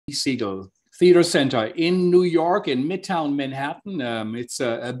Segal Theatre Center in New York, in Midtown Manhattan. It's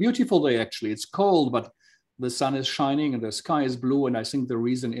a beautiful day, actually. It's cold, but the sun is shining and the sky is blue. And I think the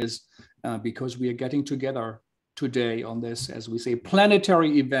reason is because we are getting together today on this, as we say,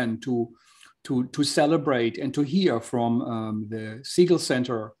 planetary event to celebrate and to hear from the Segal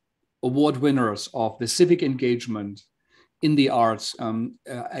Center Award winners of the Civic Engagement in the arts.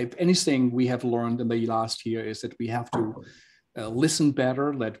 If anything we have learned in the last year is that we have to listen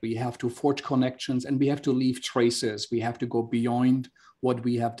better, that we have to forge connections, and we have to leave traces. We have to go beyond what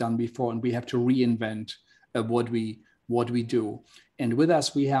we have done before, and we have to reinvent what we do. And with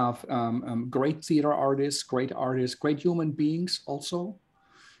us, we have great theater artists, great human beings also,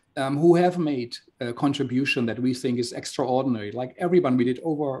 who have made a contribution that we think is extraordinary. Like everyone, we did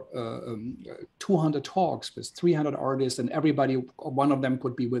over 200 talks with 300 artists, and everybody, one of them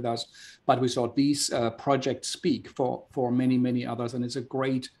could be with us. But we thought these projects speak for many, many others. And it's a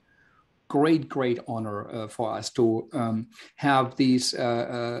great honor for us to have these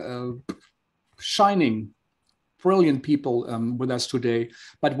shining, brilliant people with us today.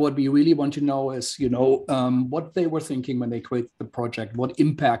 But what we really want to know is, what they were thinking when they created the project. What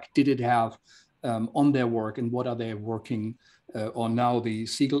impact did it have on their work, and what are they working on now? The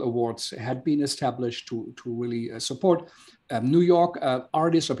Segal Awards had been established to really support New York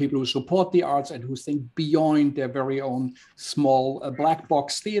artists or people who support the arts and who think beyond their very own small black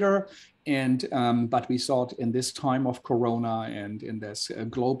box theater. And but we thought in this time of Corona and in this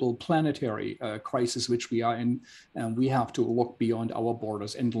global planetary crisis which we are in, we have to look beyond our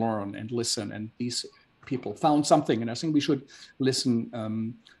borders and learn and listen. And these people found something, and I think we should listen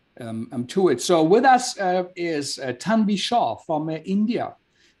to it. So with us is Tanvi Shah from India.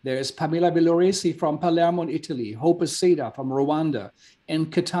 There is Pamela Villoresi from Palermo, Italy, Hope Seda from Rwanda,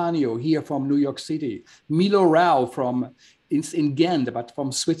 and Catania here from New York City, Milo Rao from in Ghent, but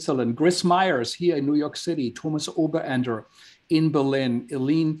from Switzerland, Gris Myers here in New York City, Thomas Oberander in Berlin,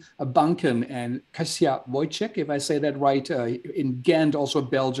 Eline Bunken and Kasia Wojcik, if I say that right, in Ghent, also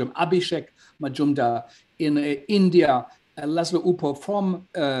Belgium, Abhishek Majumdar in India, Laszlo Upo from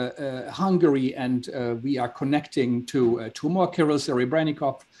Hungary, and we are connecting to two more. Kirill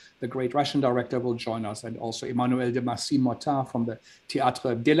Serebrennikov, the great Russian director, will join us, and also Emmanuel de Massy-Motin from the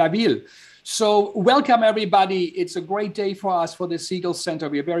Théâtre de la Ville. So welcome, everybody. It's a great day for us for the Segal Center.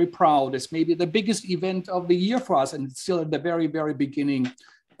 We are very proud. It's maybe the biggest event of the year for us, and it's still at the very, very beginning.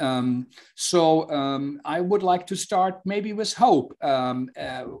 I would like to start maybe with Hope.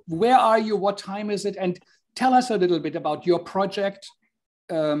 Where are you? What time is it? And tell us a little bit about your project.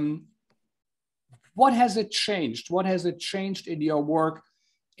 What has it changed? What has it changed in your work?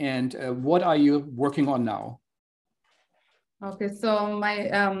 And what are you working on now? Okay, so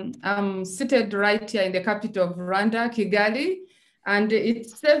I'm seated right here in the capital of Rwanda, Kigali, and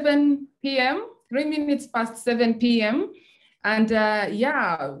it's 7 p.m., 3 minutes past 7 p.m. And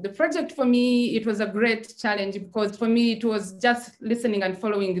yeah, the project for me, it was a great challenge, because for me, it was just listening and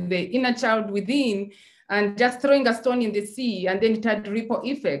following the inner child within and just throwing a stone in the sea, and then it had ripple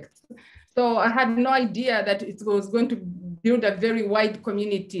effects. So I had no idea that it was going to build a very wide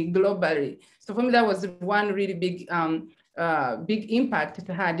community globally. So for me, that was one really big impact it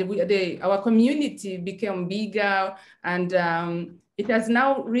had. Our community became bigger, and it has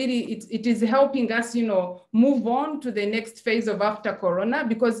now really, it is helping us, move on to the next phase of after Corona,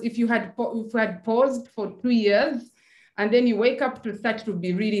 because if you had paused for 2 years and then you wake up to start to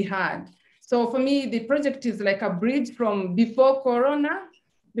be really hard. So for me, the project is like a bridge from before Corona,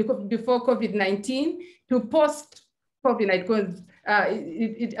 before COVID-19 to post-COVID, because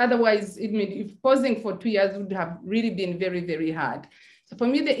otherwise, if pausing for 2 years would have really been very, very hard. So for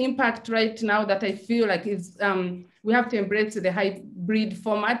me, the impact right now that I feel like is we have to embrace the hybrid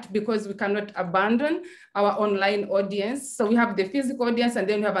format, because we cannot abandon our online audience. So we have the physical audience, and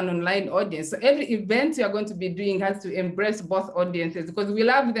then we have an online audience. So every event you are going to be doing has to embrace both audiences, because we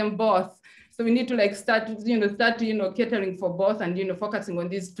love them both. So we need to start catering for both, and focusing on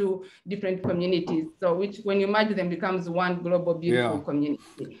these two different communities. So which, when you merge them, becomes one global beautiful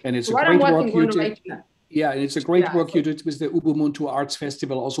community. And it's so a great work you did. Right now. Yeah, and it's a great work you did with the Ubuntu Arts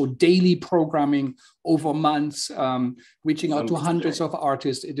Festival, also daily programming over months, reaching out to hundreds of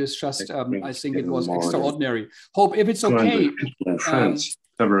artists. It is just, I think it was extraordinary. Hope, if it's okay,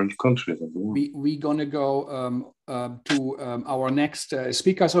 several countries. We're going to go to our next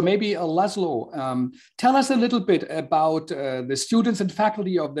speaker. So maybe Laszlo, tell us a little bit about the students and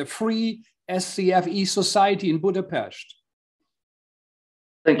faculty of the Free SCFE Society in Budapest.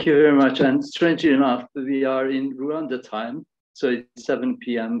 Thank you very much. And strangely enough, we are in Rwanda time. So it's 7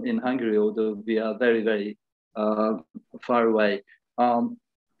 p.m. in Hungary, although we are very, very far away.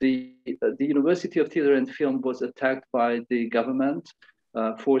 the University of Theatre and Film was attacked by the government,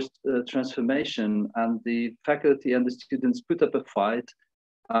 forced transformation, and the faculty and the students put up a fight.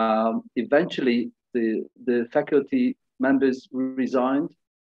 Eventually, the faculty members resigned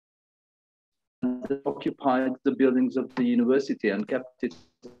and occupied the buildings of the university and kept it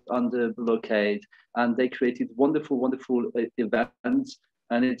under blockade. And they created wonderful, wonderful events.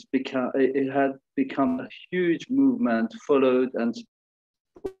 And it had become a huge movement, followed and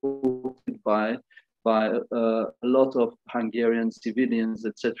supported by a lot of Hungarian civilians,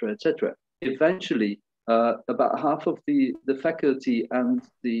 etc., etc. Eventually, about half of the faculty and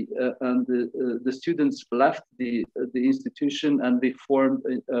the students left the institution, and we formed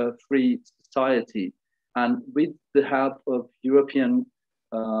a free society. And with the help of European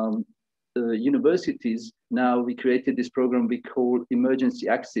universities, now we created this program we call Emergency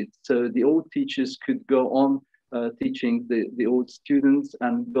Exit. So the old teachers could go on teaching the old students,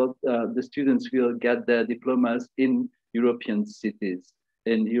 and the students will get their diplomas in European cities,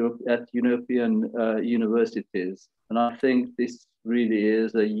 in Europe, at European universities. And I think this really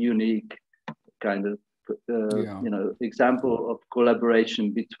is a unique kind of example of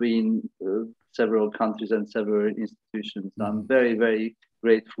collaboration between several countries and several institutions. Mm-hmm. I'm very, very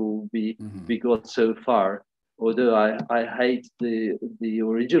grateful we got so far. Although I hate the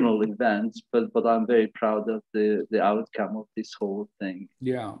original events, but I'm very proud of the outcome of this whole thing.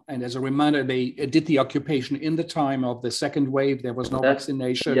 Yeah, and as a reminder, they did the occupation in the time of the second wave. There was no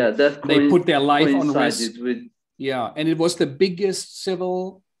vaccination. Yeah, they put their life on risk. With... Yeah, and it was the biggest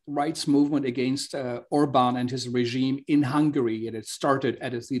civil rights movement against Orban and his regime in Hungary, and it started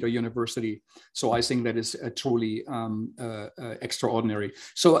at a theater university. So I think that is truly extraordinary.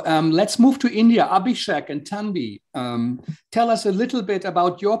 So let's move to India. Abhishek and Tanvi, tell us a little bit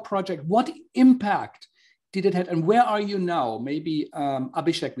about your project. What impact did it have, and where are you now? Maybe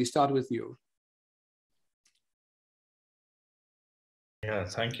Abhishek, we start with you. Yeah,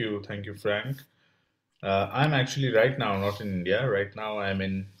 thank you, Frank. I'm actually right now not in India. Right now I'm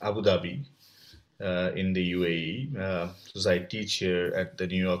in Abu Dhabi, in the UAE, because I teach here at the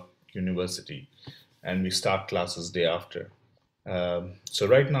New York University, and we start classes day after. So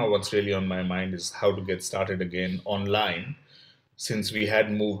right now what's really on my mind is how to get started again online, since we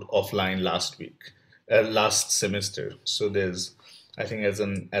had moved offline last semester. So I think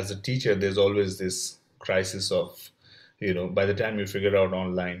as a teacher, there's always this crisis of, by the time you figure out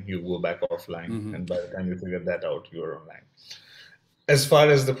online, you go back offline. And by the time you figure that out, you're online. As far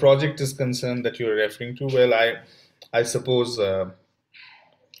as the project is concerned that you're referring to, well, I suppose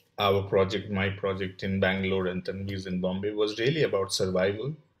my project in Bangalore and Tanvi's in Bombay was really about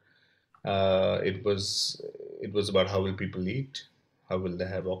survival. It was about how will people eat, how will they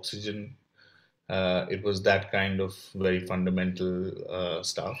have oxygen. It was that kind of very fundamental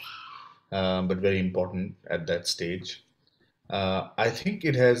stuff, but very important at that stage. I think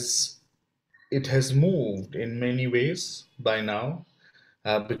it has moved in many ways by now,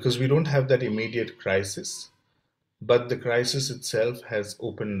 because we don't have that immediate crisis, but the crisis itself has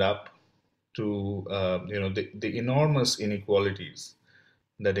opened up to the enormous inequalities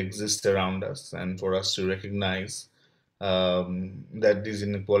that exist around us, and for us to recognize that these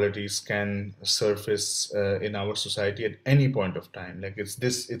inequalities can surface in our society at any point of time. Like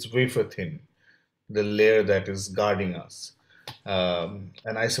it's wafer thin, the layer that is guarding us.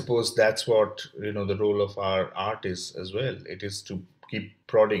 And I suppose that's what the role of our art is as well. It is to keep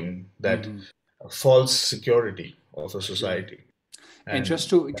prodding that false security of a society. And just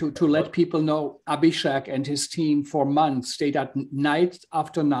to let people know, Abhishek and his team for months stayed at night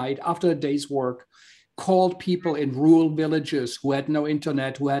after a day's work, called people in rural villages who had no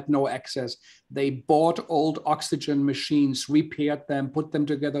internet, who had no access. They bought old oxygen machines, repaired them, put them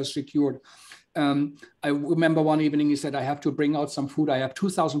together, secured. I remember one evening he said, I have to bring out some food. I have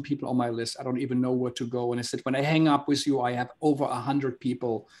 2,000 people on my list. I don't even know where to go. And I said, when I hang up with you, I have over 100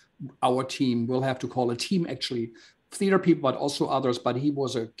 people. Our team, we'll have to call a team actually, theater people, but also others. But he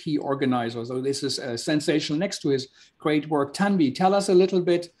was a key organizer. So this is sensational next to his great work. Tanvi, tell us a little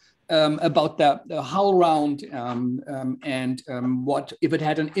bit about the HowlRound and what, if it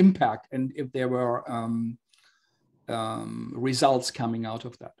had an impact and if there were results coming out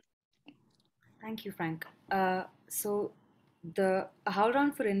of that. Thank you, Frank. So the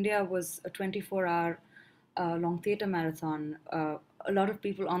HowlRound for India was a 24-hour long theatre marathon. A lot of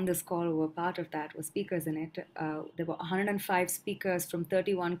people on this call were part of that, were speakers in it. There were 105 speakers from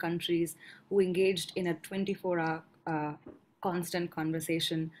 31 countries who engaged in a 24-hour constant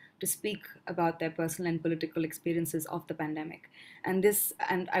conversation to speak about their personal and political experiences of the pandemic. And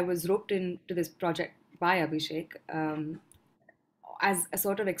I was roped into this project by Abhishek. as a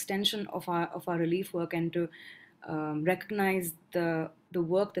sort of extension of our relief work, and to recognize the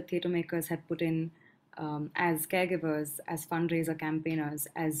work that theatre makers had put in as caregivers, as fundraiser campaigners,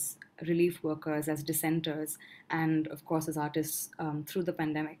 as relief workers, as dissenters, and of course as artists through the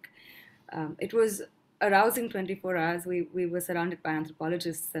pandemic. It was a rousing 24 hours. We were surrounded by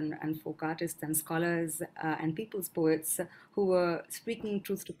anthropologists and folk artists and scholars and people's poets who were speaking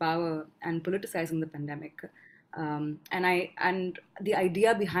truth to power and politicizing the pandemic. And the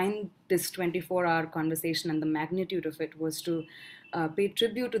idea behind this 24-hour conversation and the magnitude of it was to pay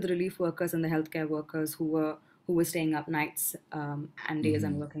tribute to the relief workers and the healthcare workers who were staying up nights and days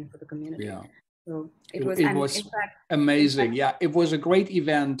and working for the community. Yeah. So it was in fact, amazing. Yeah, it was a great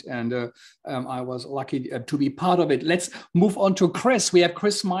event, and I was lucky to be part of it. Let's move on to Chris. We have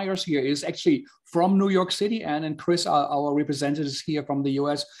Chris Myers here. He's actually from New York City, and Chris are our representatives here from the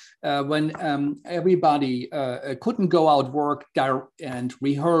US. When everybody couldn't go out, work and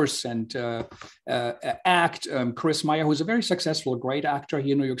rehearse and act, Chris Meyer, who's a very successful, great actor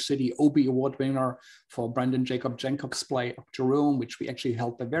here in New York City, Obie Award winner for Brandon Jacob Jenkins' play Jerome, which we actually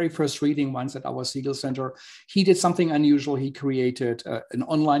held the very first reading once at our Segal Center. He did something unusual. He created an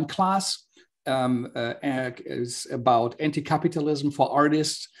online class about anti-capitalism for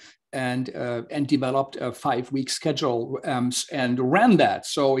artists, and developed a 5-week schedule and ran that.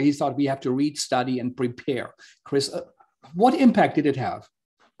 So he thought we have to read, study, and prepare. Chris, what impact did it have?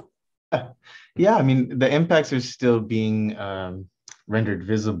 Yeah, I mean, the impacts are still being rendered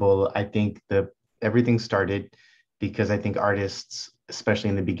visible. I think everything started because I think artists, especially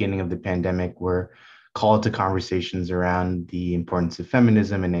in the beginning of the pandemic, were called to conversations around the importance of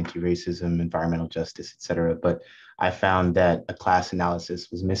feminism and anti-racism, environmental justice, et cetera. But I found that a class analysis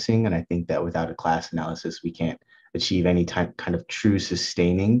was missing. And I think that without a class analysis, we can't achieve any kind of true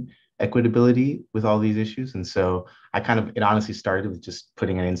sustaining equitability with all these issues. And so it honestly started with just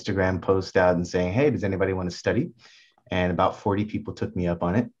putting an Instagram post out and saying, hey, does anybody want to study? And about 40 people took me up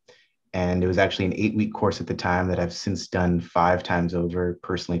on it. And it was actually an 8-week course at the time that I've since done 5 times over,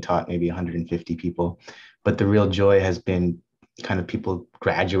 personally taught maybe 150 people. But the real joy has been kind of people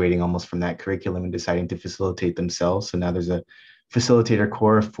graduating almost from that curriculum and deciding to facilitate themselves. So now there's a facilitator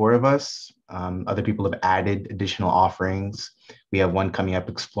core of 4 of us. Other people have added additional offerings. We have one coming up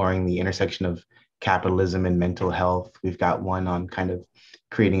exploring the intersection of capitalism and mental health. We've got one on kind of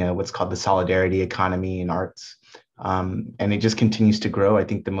creating what's called the solidarity economy in arts. And it just continues to grow. I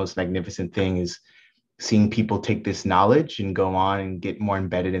think the most magnificent thing is seeing people take this knowledge and go on and get more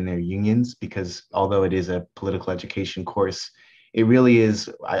embedded in their unions, because although it is a political education course, it really is,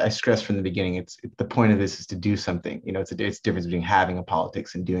 I stress from the beginning, the point of this is to do something. You know, it's a difference between having a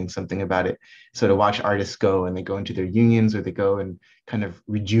politics and doing something about it. So to watch artists go and they go into their unions, or they go and kind of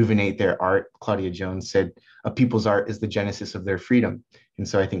rejuvenate their art. Claudia Jones said, a people's art is the genesis of their freedom. And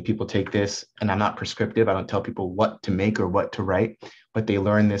so I think people take this, and I'm not prescriptive. I don't tell people what to make or what to write, but they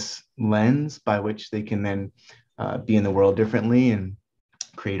learn this lens by which they can then be in the world differently and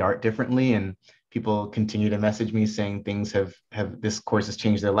create art differently. And people continue to message me saying things this course has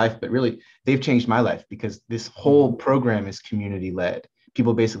changed their life, but really they've changed my life, because this whole program is community led.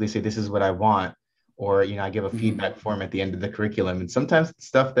 People basically say, this is what I want. Or, I give a feedback form at the end of the curriculum. And sometimes it's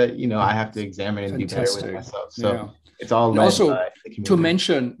stuff that, I have to examine and Fantastic. Be better with myself. So it's all led also by the community. To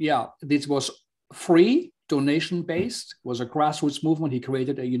mention, this was free, donation-based, was a grassroots movement. He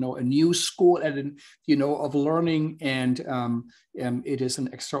created a new school of learning, and it is an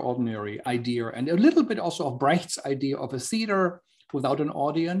extraordinary idea, and a little bit also of Brecht's idea of a theater without an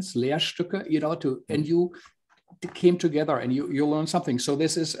audience, Lehrstücke, and you came together and you learned something. So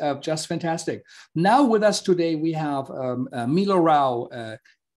this is just fantastic. Now with us today we have Milo Rao,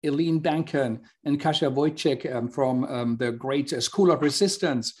 Eileen Duncan, and Kasia Wojcik from the great School of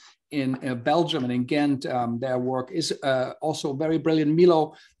Resistance in Belgium and in Ghent. Their work is also very brilliant.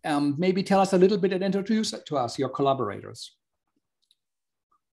 Milo, maybe tell us a little bit and introduce to us your collaborators.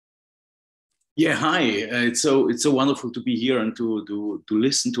 Yeah, hi. It's so wonderful to be here and to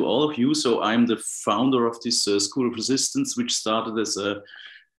listen to all of you. So I'm the founder of this School of Resistance, which started as an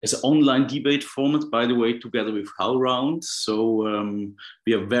online debate format, by the way, together with HowlRound. So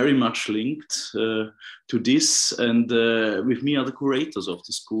we are very much linked to this. And with me are the curators of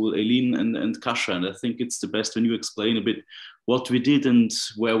the school, Eileen and Kasia. And I think it's the best when you explain a bit what we did and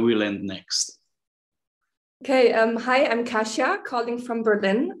where we'll end next. Okay, hi, I'm Kasia, calling from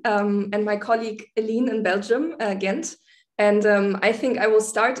Berlin, and my colleague Eileen in Belgium, Ghent. And I think I will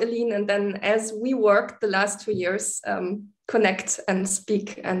start, Eileen, and then as we worked the last 2 years, connect and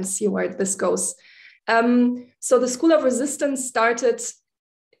speak and see where this goes. So the School of Resistance started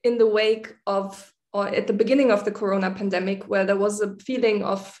in the wake of or at the beginning of the Corona pandemic, where there was a feeling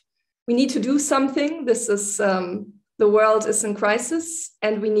of, we need to do something. This is, the world is in crisis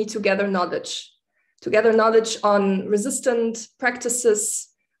and we need to gather knowledge on resistant practices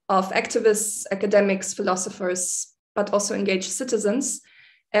of activists, academics, philosophers, but also engaged citizens.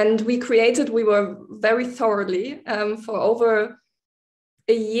 And we were very thoroughly for over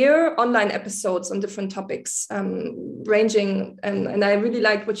a year, online episodes on different topics, ranging, and I really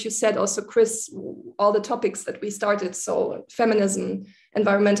liked what you said also, Chris, all the topics that we started, so feminism,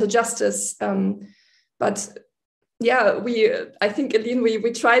 environmental justice, but yeah, I think, Eline,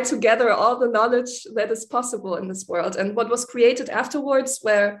 we tried to gather all the knowledge that is possible in this world. And what was created afterwards,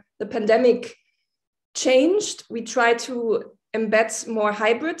 where the pandemic changed, we tried to embed more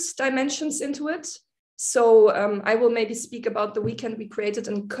hybrid dimensions into it. So I will maybe speak about the weekend we created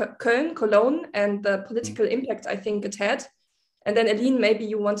in Cologne, and the political impact I think it had. And then, Eline, maybe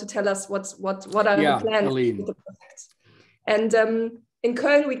you want to tell us what are the plans for the project. And in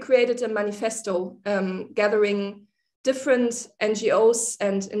Köln, we created a manifesto gathering different NGOs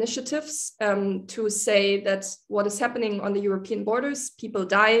and initiatives to say that what is happening on the European borders, people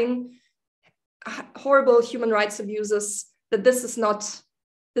dying, horrible human rights abuses, that this is not,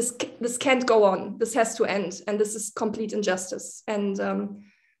 this can't go on, this has to end, and this is complete injustice. And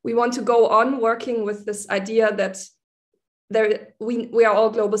we want to go on working with this idea that we are all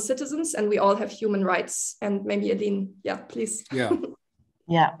global citizens and we all have human rights. And maybe Eline, yeah, please. Yeah.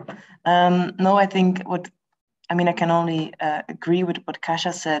 Yeah. No, I think I can only agree with what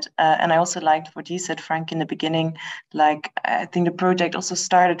Kasia said. And I also liked what you said, Frank, in the beginning. Like, I think the project also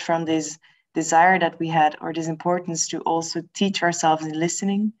started from this desire that we had, or this importance to also teach ourselves in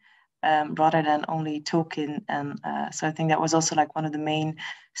listening rather than only talking. And so I think that was also like one of the main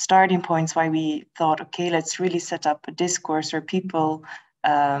starting points why we thought, okay, let's really set up a discourse where people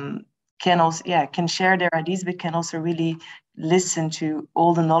can share their ideas, but can also really listen to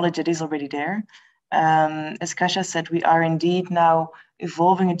all the knowledge that is already there. As Kasia said, we are indeed now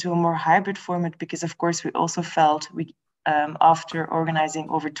evolving into a more hybrid format, because of course we also felt after organizing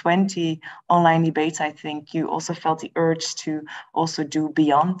over 20 online debates, I think you also felt the urge to also do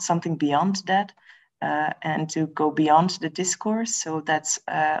something beyond that, and to go beyond the discourse. So that's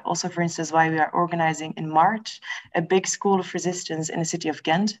also, for instance, why we are organizing in March a big school of resistance in the city of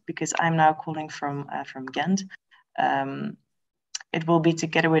Ghent, because I'm now calling from Ghent. It will be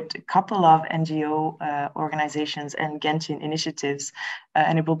together with a couple of NGO organizations and Ghentian initiatives,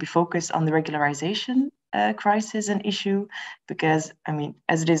 and it will be focused on the regularization crisis and issue, because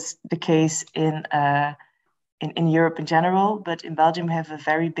as it is the case in Europe in general, but in Belgium we have a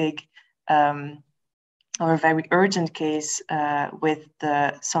very big or a very urgent case with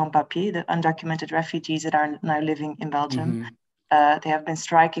the sans-papiers, the undocumented refugees that are now living in Belgium. They have been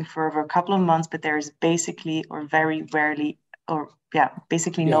striking for over a couple of months, but there is basically, or very rarely,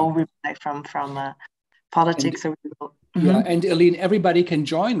 no reply from politics. Yeah, and Eline, everybody can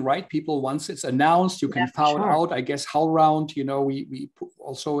join, right? People, once it's announced, you can file it out. I guess HowlRound,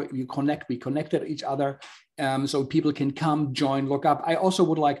 we connected each other, so people can come, join, look up. I also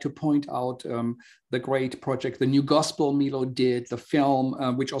would like to point out the great project, the New Gospel Milo did, the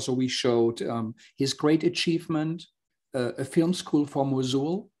film, which also we showed, his great achievement, a film school for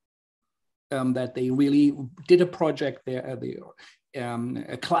Mosul, that they really did a project there,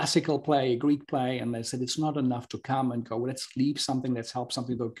 a classical play, a Greek play, and they said it's not enough to come and go, let's leave something, let's help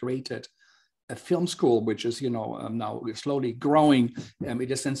something. They created a film school, which is now slowly growing. It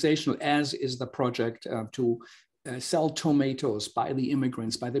is sensational, as is the project to sell tomatoes by the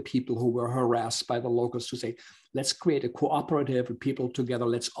immigrants, by the people who were harassed by the locals, to say, let's create a cooperative with people together,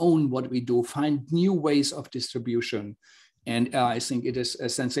 let's own what we do, find new ways of distribution. And I think it is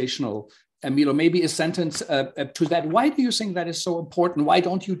sensational. Milo, maybe a sentence to that. Why do you think that is so important? Why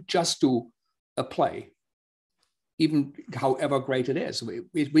don't you just do a play, even however great it is?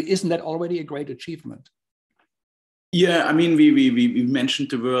 Isn't that already a great achievement? Yeah, we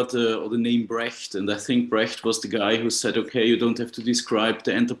mentioned the word or the name Brecht, and I think Brecht was the guy who said, okay, you don't have to describe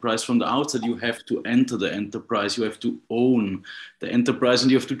the enterprise from the outside, you have to enter the enterprise, you have to own the enterprise,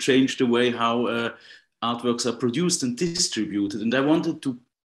 and you have to change the way how artworks are produced and distributed. And I wanted to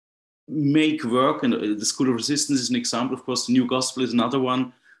make work, and the School of Resistance is an example, of course, the New Gospel is another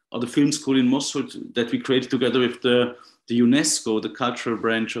one, or the film school in Moscow that we created together with the UNESCO, the cultural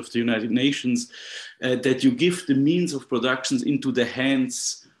branch of the United Nations, that you give the means of productions into the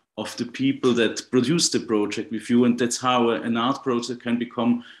hands of the people that produce the project with you. And that's how an art project can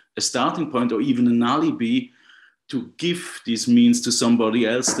become a starting point, or even an alibi to give these means to somebody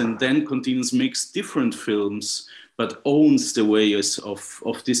else, and then continues makes different films. but owns the ways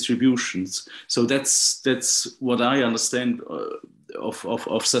of distributions. So that's what I understand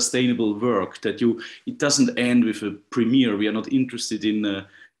of sustainable work, that it doesn't end with a premiere. We are not interested in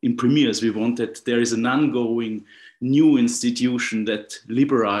premieres. We want that there is an ongoing new institution that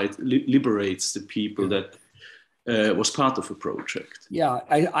liberates the people that was part of a project. Yeah,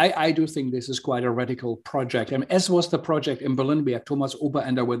 I do think this is quite a radical project. And as was the project in Berlin, we had Thomas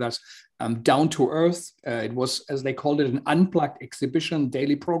Oberender with us, Down to Earth. It was, as they called it, an unplugged exhibition,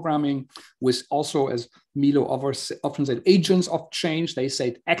 daily programming, with also, as Milo often said, agents of change. They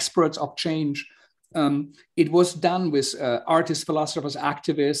said experts of change. It was done with artists, philosophers,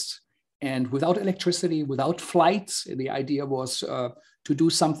 activists, and without electricity, without flights. The idea was to do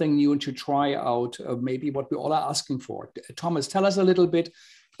something new and to try out maybe what we all are asking for. Thomas, tell us a little bit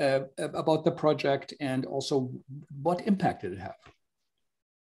about the project and also what impact did it have?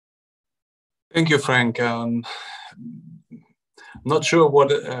 Thank you, Frank. I'm not sure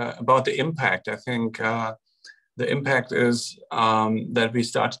what about the impact. I think the impact is that we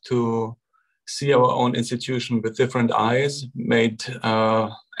start to see our own institution with different eyes, made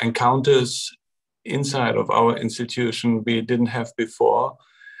encounters inside of our institution we didn't have before.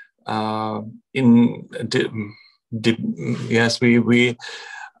 Yes, we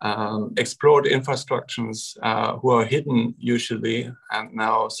explored infrastructures who are hidden usually, and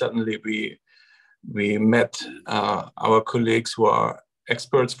now suddenly we met our colleagues who are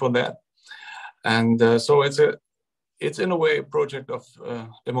experts for that. And so it's in a way a project of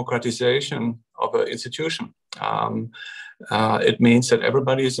democratization of an institution. It means that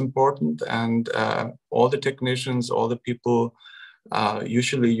everybody is important, and all the technicians, all the people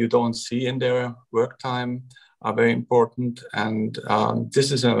usually you don't see in their work time are very important. And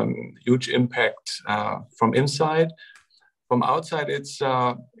this is a huge impact from inside. From outside, it's,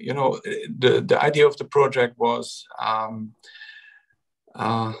 the idea of the project was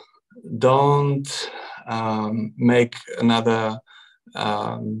don't make another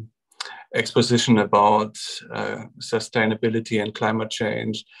exposition about sustainability and climate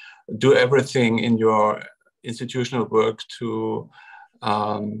change. Do everything in your institutional work to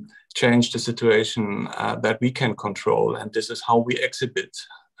change the situation that we can control. And this is how we exhibit,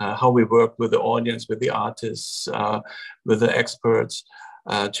 how we work with the audience, with the artists, with the experts.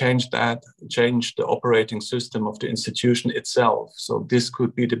 Change the operating system of the institution itself. So this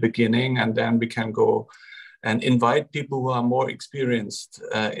could be the beginning, and then we can go and invite people who are more experienced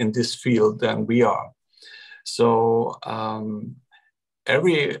in this field than we are. So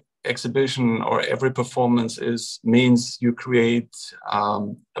every exhibition or every performance means you create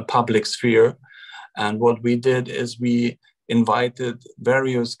a public sphere. And what we did is we invited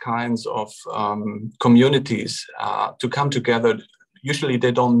various kinds of communities to come together. Usually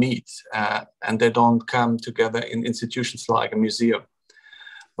they don't meet and they don't come together in institutions like a museum.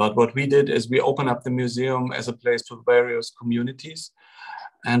 But what we did is we opened up the museum as a place for various communities,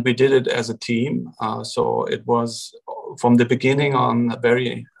 and we did it as a team. So it was from the beginning on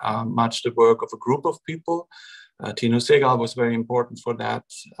very much the work of a group of people. Tino Segal was very important for that,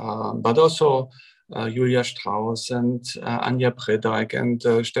 but also Julia Strauss and Anja Predijk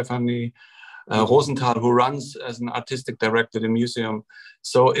and Stephanie Rosenthal, who runs as an artistic director the museum.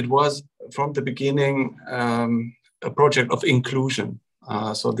 So it was from the beginning a project of inclusion.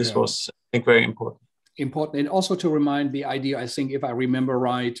 So this was, I think, very important. Important, and also to remind the idea, I think, if I remember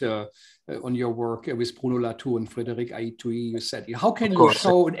right, on your work with Bruno Latour and Frédéric Aitui, you said, how can you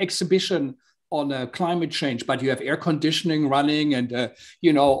show an exhibition on climate change, but you have air conditioning running and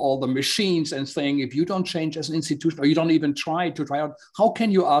all the machines and saying, if you don't change as an institution, or you don't even try out, how can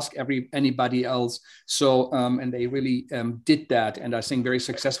you ask anybody else? So and they really did that, and I think very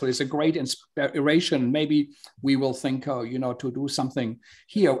successful. It's a great inspiration. Maybe we will think to do something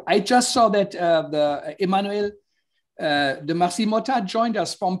here. I just saw that the Emmanuel de Marcy-Motta joined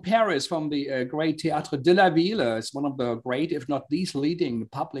us from Paris, from the great Théâtre de la Ville. It's one of the great, if not the leading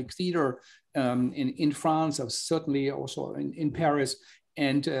public theater in France, certainly also in Paris.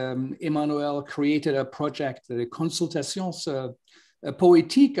 And Emmanuel created a project, the Consultations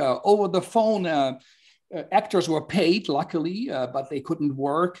Poétiques, over the phone. Actors were paid, luckily, but they couldn't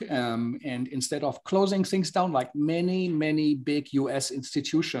work. And instead of closing things down like many big US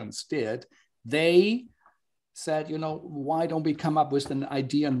institutions did, they said, why don't we come up with an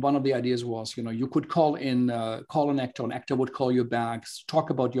idea? And one of the ideas was, you could call an actor would call you back, talk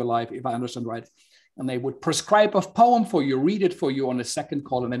about your life, if I understand right. And they would prescribe a poem for you, read it for you on a second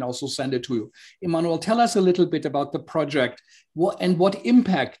call, and then also send it to you. Emmanuel, tell us a little bit about the project. What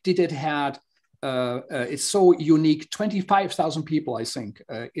impact did it have it's so unique. 25,000 people, I think,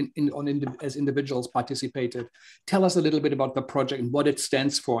 as individuals participated. Tell us a little bit about the project and what it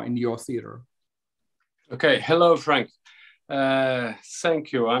stands for in your theater. Okay, hello, Frank.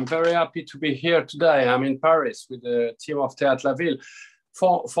 Thank you. I'm very happy to be here today. I'm in Paris with the team of Théâtre La Ville.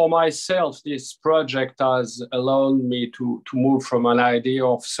 For myself, this project has allowed me to move from an idea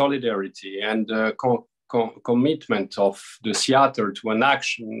of solidarity and commitment of the theater to an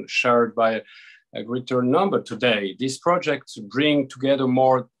action shared by a greater number today. This project brings together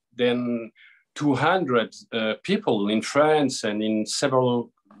more than 200 people in France and in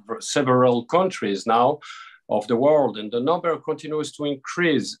several countries now of the world, and the number continues to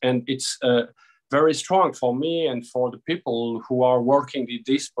increase, and it's very strong for me and for the people who are working in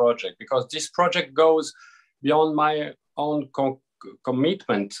this project, because this project goes beyond my own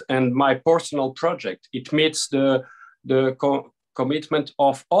commitment and my personal project. It meets the commitment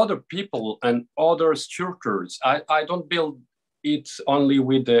of other people and other structures. I don't build it only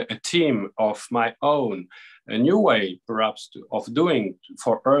with a team of my own. A new way, perhaps, of doing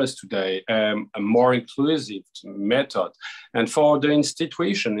for us today, a more inclusive method. And for the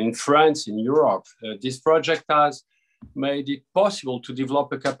institution in France, in Europe, this project has made it possible to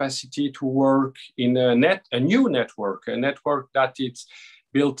develop a capacity to work in a new network, a network that is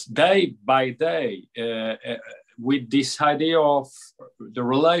built day by day with this idea of the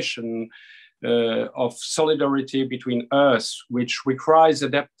relation of solidarity between us, which requires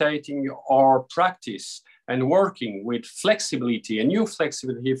adapting our practice and working with flexibility, a new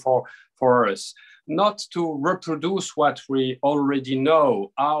flexibility for us, not to reproduce what we already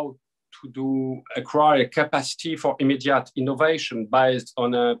know, how to acquire a capacity for immediate innovation based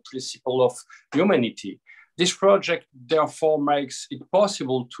on a principle of humanity. This project therefore makes it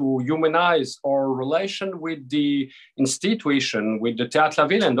possible to humanize our relation with the institution, with the Théâtre La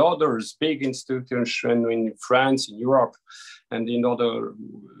Ville and others, big institutions in France, in Europe, and in other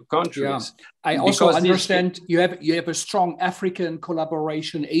countries. Yeah. I also understand you have a strong African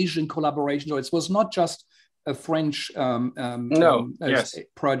collaboration, Asian collaboration. So it was not just a French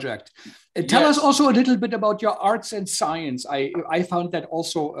project. Tell us also a little bit about your arts and science. I found that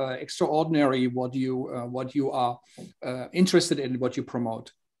also extraordinary what you are interested in, what you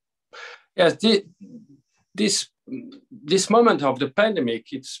promote. Yes, this moment of the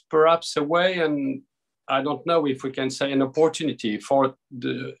pandemic, it's perhaps a way, and I don't know if we can say an opportunity for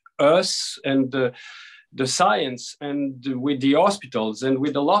us and the science and with the hospitals and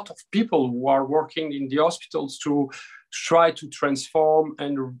with a lot of people who are working in the hospitals to try to transform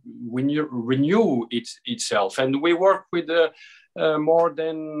and renew itself. And we work with more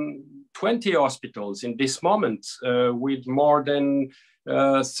than 20 hospitals in this moment with more than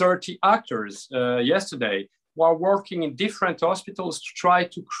 30 actors yesterday, who are working in different hospitals to try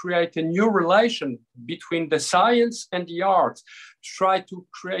to create a new relation between the science and the arts, to try to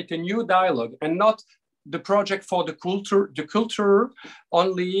create a new dialogue, and not the project for the culture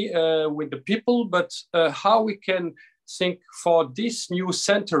only with the people, but how we can think for this new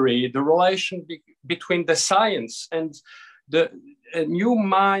century, the relation between the science and a new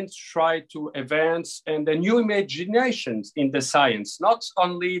mind try to advance, and the new imaginations in the science, not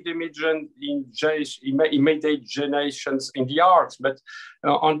only the imaginations in the arts, but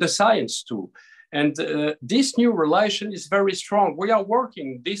on the science too. And this new relation is very strong. We are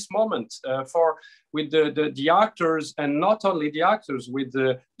working this moment with the actors, and not only the actors, with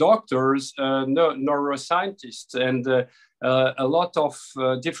the doctors, neuroscientists, and a lot of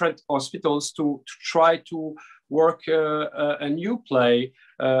different hospitals to try to work a new play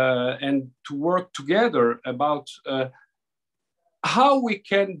and to work together about how we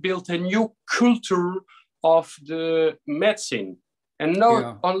can build a new culture of the medicine. And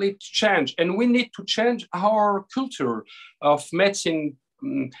not only to change, and we need to change our culture of medicine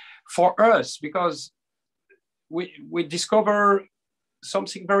for us, because we discover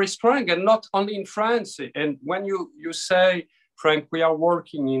something very strong, and not only in France. And when you say, Frank, we are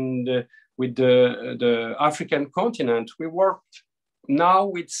working with the African continent, we work now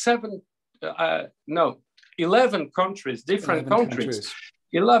with 11 countries, different countries.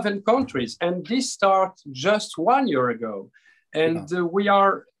 11 countries, and this started just 1 year ago. And we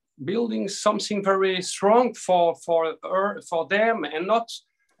are building something very strong for them, and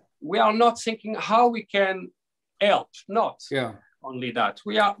we are not thinking how we can help. Only that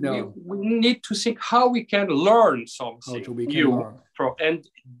we need to think how we can learn something new.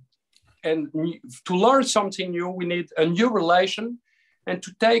 And to learn something new, we need a new relation, and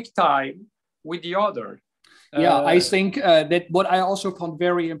to take time with the other. Yeah, I think that what I also found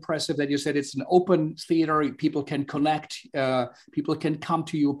very impressive that you said it's an open theater, people can connect, people can come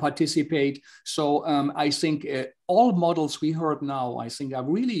to you, participate. So I think all models we heard now, I think are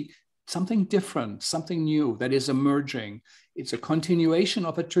really something different, something new that is emerging. It's a continuation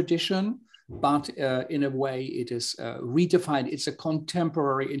of a tradition, but in a way it is redefined. It's a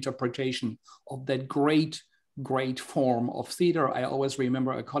contemporary interpretation of that great form of theater. I always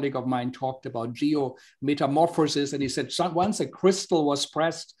remember a colleague of mine talked about geometamorphosis, and he said once a crystal was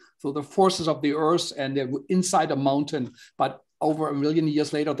pressed through the forces of the earth and inside a mountain, but over 1 million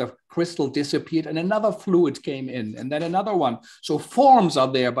years later, the crystal disappeared and another fluid came in, and then another one. So forms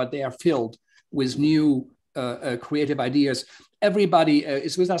are there, but they are filled with new creative ideas. Everybody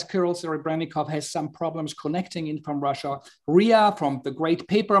is with us. Kirill Serebrennikov has some problems connecting in from Russia. Ria from the great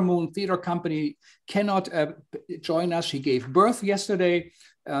Paper Moon Theater Company cannot join us. She gave birth yesterday.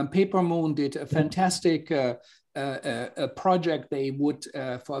 Paper Moon did a fantastic a project. They would,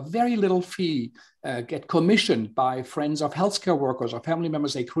 for a very little fee, get commissioned by friends of healthcare workers or family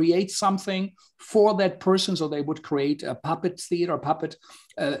members. They create something for that person. So they would create a puppet theater, puppet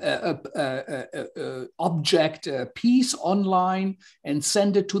object piece online and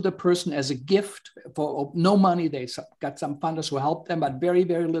send it to the person as a gift for no money. They got some funders who helped them, but very,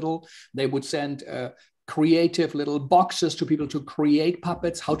 very little. They would send creative little boxes to people to create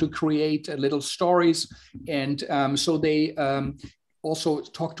puppets, how to create little stories. And so they also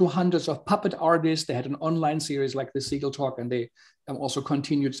talked to hundreds of puppet artists. They had an online series like the Segal Talk, and they also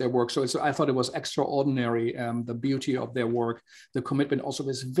continued their work. So I thought it was extraordinary, the beauty of their work, the commitment. Also,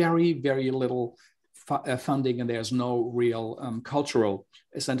 there's very, very little funding, and there's no real cultural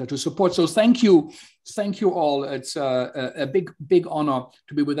center to support. So thank you all. It's a big honor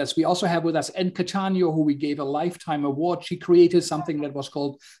to be with us. We also have with us Ann Catania, who we gave a lifetime award. She created something that was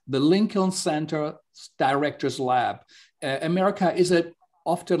called the Lincoln Center Directors Lab. America is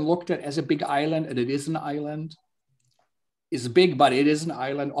often looked at as a big island, and it is an island. It's big, but it is an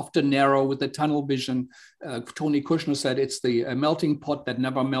island, often narrow with the tunnel vision. Tony Kushner said it's the melting pot that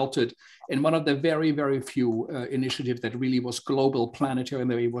never melted. And one of the very, very few initiatives that really was global, planetary,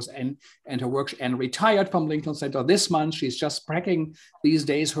 and there was Ann and her work. And retired from Lincoln Center this month. She's just packing these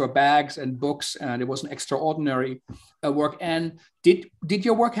days her bags and books, and it was an extraordinary work. And did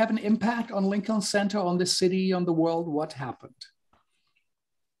your work have an impact on Lincoln Center, on the city, on the world? What happened?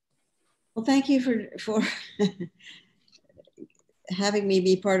 Well, thank you for having me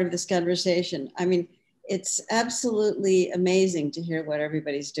be part of this conversation. I mean, it's absolutely amazing to hear what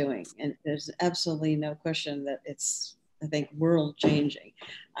everybody's doing. And there's absolutely no question that it's, I think, world changing.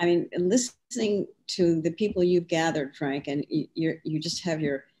 I mean, listening to the people you've gathered, Frank, and you just have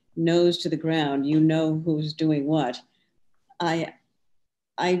your nose to the ground, you know who's doing what. I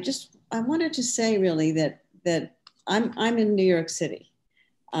wanted to say really that I'm in New York City.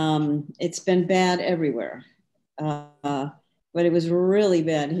 It's been bad everywhere. But it was really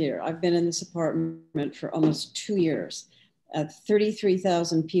bad here. I've been in this apartment for almost 2 years.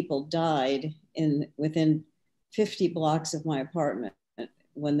 33,000 people died within 50 blocks of my apartment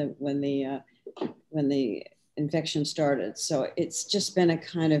when the infection started. So it's just been a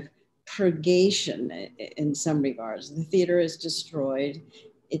kind of purgation in some regards. The theater is destroyed.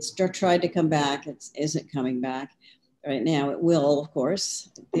 It's tried to come back. It isn't coming back right now. It will, of course.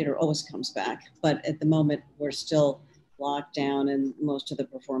 The theater always comes back, but at the moment we're still locked down, and most of the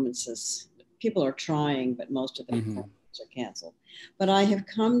performances, people are trying, but most of the performances are canceled. But I have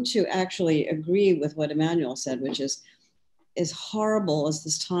come to actually agree with what Emmanuel said, which is, as horrible as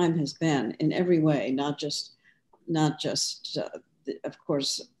this time has been in every way, not just of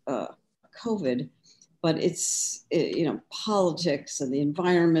course, COVID, but it's, politics and the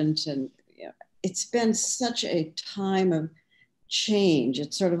environment, and it's been such a time of change.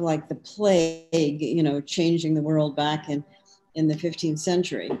 It's sort of like the plague, changing the world back in the 15th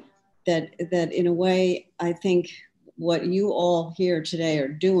century, that in a way, I think what you all here today are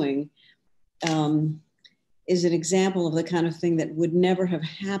doing is an example of the kind of thing that would never have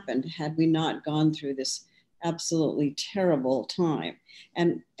happened had we not gone through this absolutely terrible time.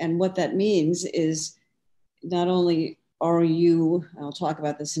 And what that means is not only are you, I'll talk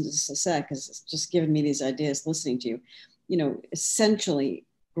about this in just a sec, because it's just given me these ideas listening to you, essentially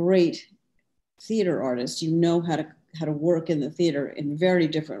great theater artists. You know how to work in the theater in very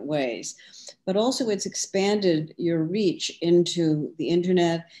different ways, but also it's expanded your reach into the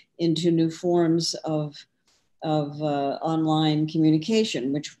internet, into new forms of online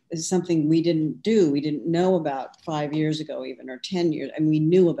communication, which is something we didn't do. We didn't know about 5 years ago, even, or 10 years. I mean, we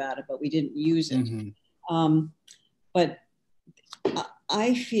knew about it, but we didn't use it. But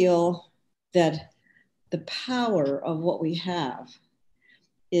I feel that the power of what we have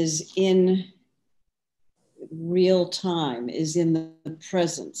is in real time, is in the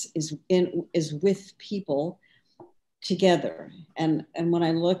presence, is with people together. And when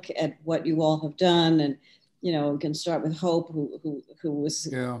I look at what you all have done, and you know, we can start with Hope, who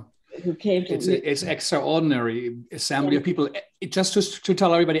came to it's extraordinary assembly of people. Just to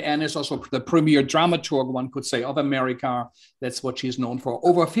tell everybody, Anne is also the premier dramaturg, one could say, of America. That's what she's known for.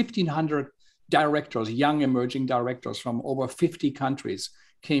 Over 1,500 directors, young emerging directors from over 50 countries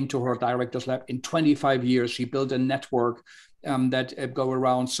came to her director's lab. In 25 years, she built a network that go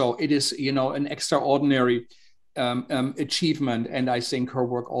around. So it is, you know, an extraordinary achievement, and I think her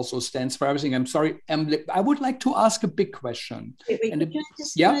work also stands for everything. I'm sorry, I would like to ask a big question.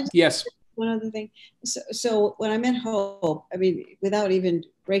 Yes. One other thing. So when I met Hope, I mean, without even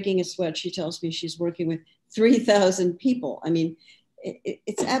breaking a sweat, she tells me she's working with 3,000 people. I mean,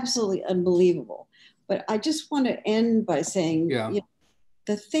 it's absolutely unbelievable. But I just want to end by saying, you know,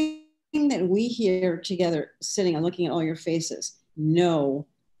 the thing that we here together, sitting and looking at all your faces,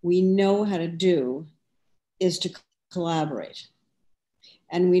 we know how to do is to collaborate.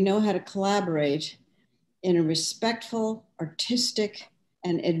 And we know how to collaborate in a respectful, artistic,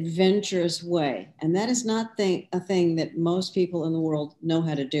 and adventurous way. And that is not a thing that most people in the world know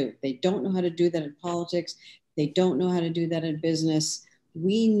how to do. They don't know how to do that in politics. They don't know how to do that in business.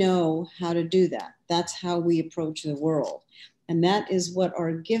 We know how to do that. That's how we approach the world. And that is what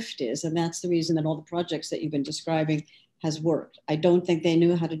our gift is. And that's the reason that all the projects that you've been describing has worked. I don't think they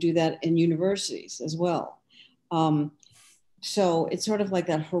knew how to do that in universities as well. So it's sort of like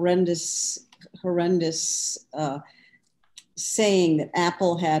that horrendous saying that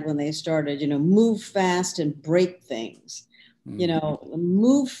Apple had when they started, you know, move fast and break things, you know,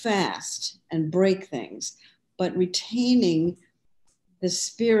 move fast and break things, but retaining the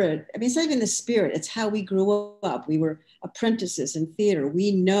spirit. I mean, it's not even the spirit, it's how we grew up. We were apprentices in theater.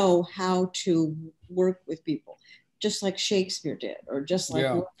 We know how to work with people, just like Shakespeare did, or just like...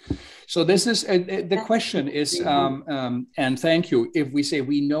 So this is, the question is, and thank you, if we say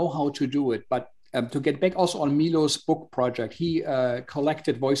we know how to do it, but to get back also on Milo's book project, he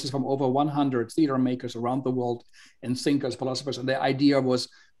collected voices from over 100 theater makers around the world and thinkers, philosophers, and the idea was,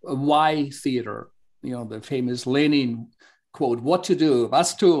 why theater? You know, the famous Lenin quote, what to do,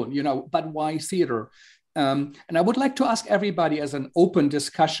 was tun, you know, but why theater? And I would like to ask everybody as an open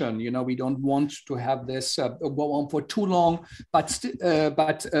discussion. You know, we don't want to have this go on for too long, but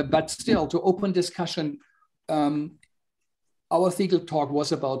still, to open discussion. Our theater talk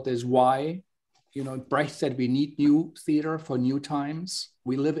was about this why. You know, Brecht said we need new theater for new times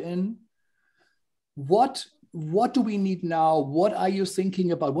we live in. What do we need now? What are you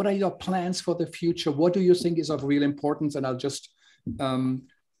thinking about? What are your plans for the future? What do you think is of real importance? And I'll just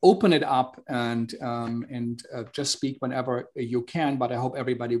open it up and just speak whenever you can, but I hope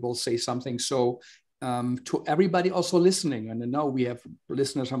everybody will say something. So to everybody also listening, and I know we have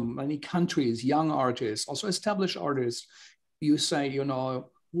listeners from many countries, young artists, also established artists, you say, you know,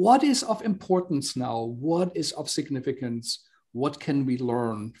 what is of importance now? What is of significance? What can we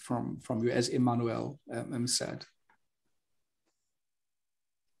learn from you, as Emmanuel said?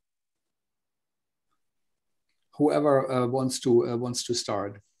 Whoever wants to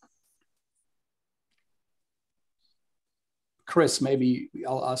start. Chris, maybe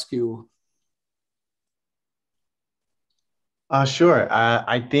I'll ask you. Sure.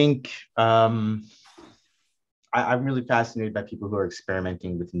 I think I'm really fascinated by people who are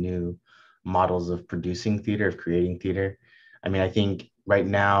experimenting with new models of producing theater, of creating theater. I mean, I think right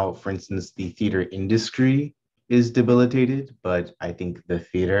now, for instance, the theater industry is debilitated, but I think the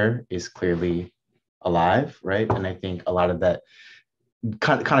theater is clearly alive, right? And I think a lot of that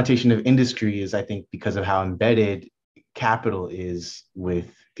connotation of industry is, I think, because of how embedded capital is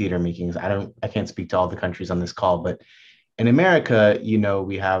with theater makings. I can't speak to all the countries on this call, but in America, you know,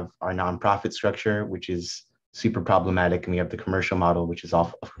 we have our nonprofit structure, which is super problematic, and we have the commercial model, which is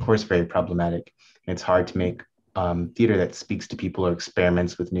of course very problematic. And it's hard to make theater that speaks to people or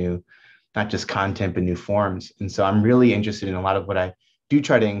experiments with new, not just content, but new forms. And so I'm really interested in a lot of what I do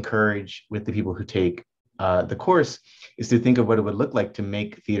try to encourage with the people who take the course is to think of what it would look like to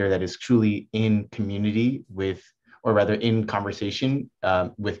make theater that is truly in community with, or rather in conversation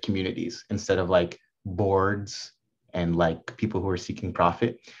with communities, instead of like boards and like people who are seeking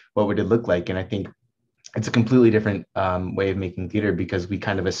profit. What would it look like? And I think it's a completely different way of making theater, because we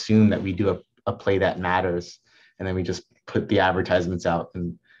kind of assume that we do a play that matters, and then we just put the advertisements out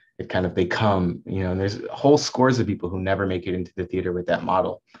and it kind of, they come, you know, and there's whole scores of people who never make it into the theater with that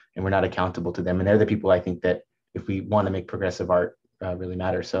model, and we're not accountable to them. And they're the people I think that if we want to make progressive art really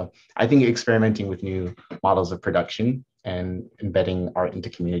matter. So I think experimenting with new models of production and embedding art into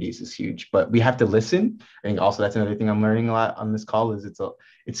communities is huge, but we have to listen. I think also that's another thing I'm learning a lot on this call is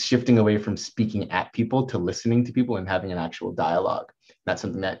it's shifting away from speaking at people to listening to people and having an actual dialogue. That's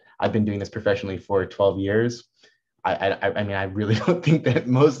something that I've been doing this professionally for 12 years. I mean, I really don't think that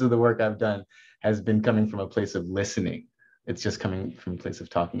most of the work I've done has been coming from a place of listening. It's just coming from a place of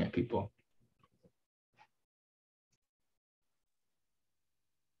talking at people.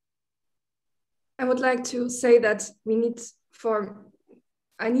 I would like to say that we need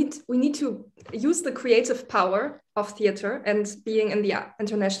to use the creative power of theater, and being in the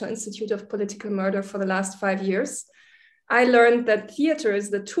International Institute of Political Murder for the last 5 years, I learned that theater is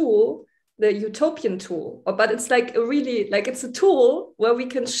the tool, the utopian tool, but it's like it's a tool where we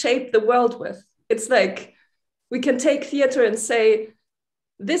can shape the world with. It's like we can take theater and say,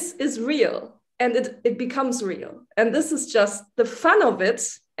 this is real, and it becomes real. And this is just the fun of it.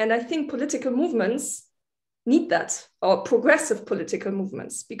 And I think political movements need that, or progressive political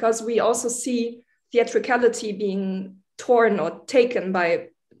movements, because we also see theatricality being torn or taken by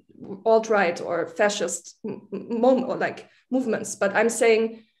alt-right or fascist movements. But I'm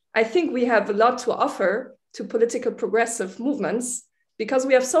saying, I think we have a lot to offer to political progressive movements because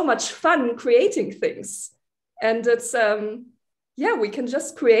we have so much fun creating things. And it's, we can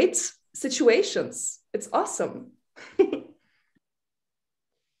just create situations. It's awesome.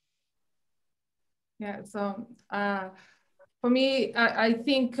 Yeah, so for me, I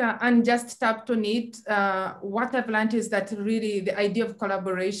think, and just tapped on it, what I've learned is that really the idea of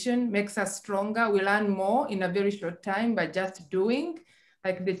collaboration makes us stronger. We learn more in a very short time by just doing,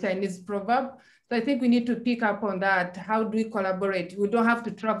 like the Chinese proverb. So I think we need to pick up on that. How do we collaborate? We don't have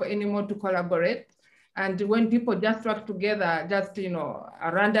to travel anymore to collaborate. And when people just work together, just, a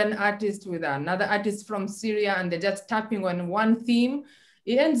Rwandan artist with another artist from Syria, and they're just tapping on one theme,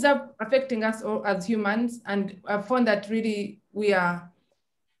 it ends up affecting us all as humans. And I found that really we are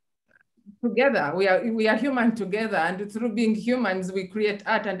together. We are human together. And through being humans, we create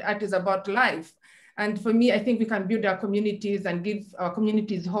art, and art is about life. And for me, I think we can build our communities and give our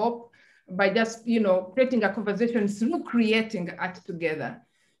communities hope by just, creating a conversation through creating art together.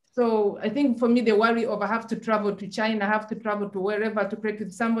 So I think for me, the worry of I have to travel to China, I have to travel to wherever to create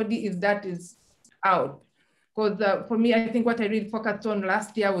with somebody is out. Because for me, I think what I really focused on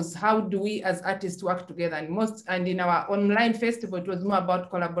last year was how do we as artists work together, and in our online festival, it was more about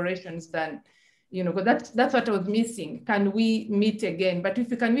collaborations than, because that's what I was missing. Can we meet again? But if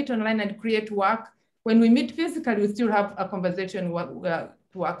we can meet online and create work, when we meet physically, we still have a conversation to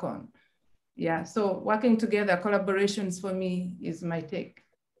work on. Yeah, so working together, collaborations for me is my take.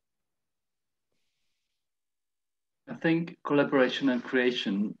 I think collaboration and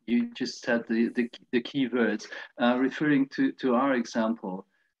creation, you just said the key words, referring to our example.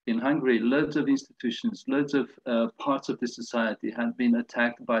 In Hungary, loads of institutions, loads of parts of the society had been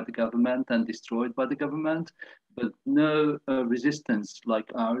attacked by the government and destroyed by the government, but no resistance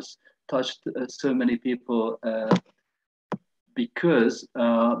like ours touched so many people because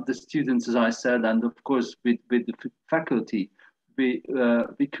the students, as I said, and of course with the faculty, we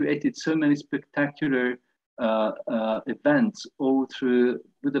created so many spectacular events all through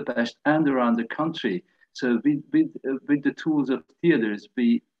Budapest and around the country. So with the tools of theaters,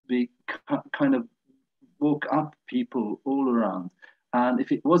 we kind of woke up people all around. And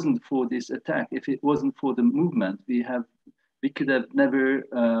if it wasn't for this attack, if it wasn't for the movement, we could have never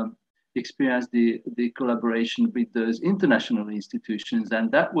experienced the collaboration with those international institutions. And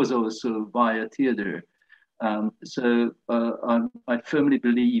that was also via theater. So I firmly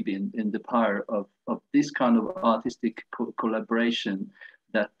believe in the power of this kind of artistic collaboration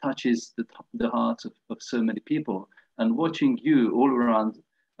that touches the hearts of so many people. And watching you all around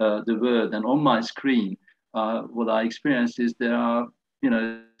the world and on my screen, what I experience is there are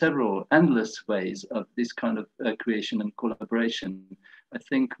several endless ways of this kind of creation and collaboration. I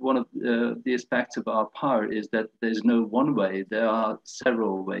think one of the aspects of our power is that there's no one way, there are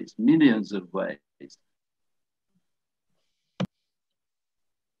several ways, millions of ways.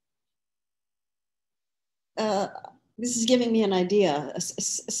 This is giving me an idea.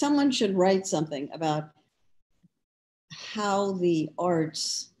 Someone should write something about how the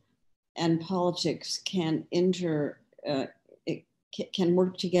arts and politics can can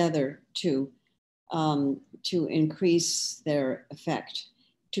work together to increase their effect,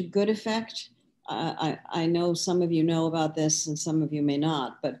 to good effect. I know some of you know about this and some of you may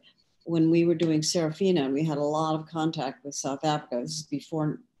not, but when we were doing Serafina and we had a lot of contact with South Africa, this is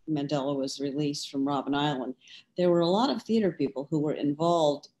before Mandela was released from Robben Island, there were a lot of theater people who were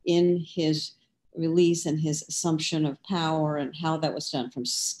involved in his release and his assumption of power and how that was done from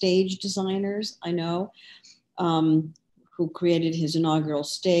stage designers, I know, who created his inaugural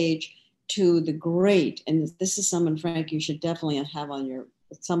stage, to the great, and this is someone, Frank, you should definitely have on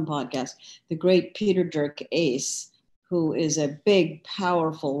some podcast, the great Peter Dirk Ace, who is a big,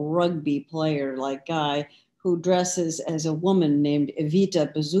 powerful rugby player like guy who dresses as a woman named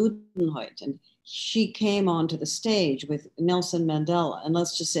Evita Bezuidenhout. And she came onto the stage with Nelson Mandela. And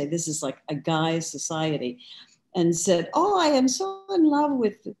let's just say this is like a guy's society, and said, "Oh, I am so in love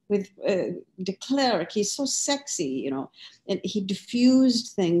with de Klerk. He's so sexy, you know." And he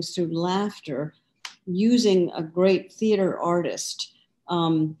diffused things through laughter using a great theater artist.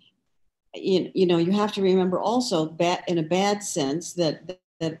 You know, you have to remember also, in a bad sense, that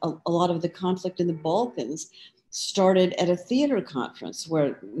a lot of the conflict in the Balkans started at a theater conference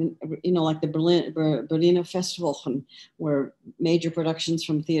where, you know, like the Berliner Festival, where major productions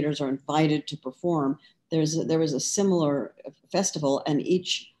from theaters are invited to perform. There was a similar festival, and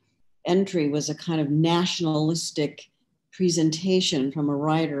each entry was a kind of nationalistic presentation from a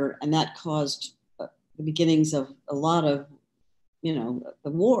writer, and that caused the beginnings of a lot of, you know,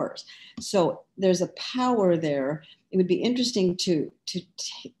 the wars. So there's a power there. It would be interesting to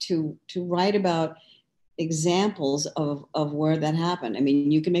write about examples of where that happened. I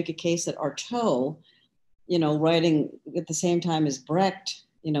mean, you can make a case that Artaud, you know, writing at the same time as Brecht,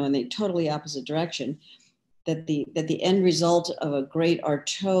 you know, in the totally opposite direction, that the end result of a great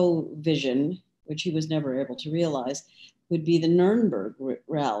Artaud vision, which he was never able to realize, would be the Nuremberg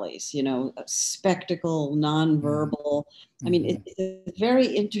rallies, you know, a spectacle, nonverbal. I mean, it's very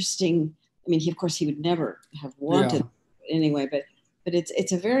interesting. I mean, of course, he would never have wanted anyway, but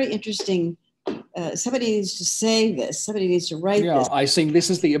it's a very interesting. Somebody needs to say this. Somebody needs to write this. I think this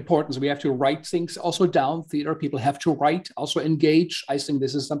is the importance. We have to write things also down. Theater people have to write, also engage. I think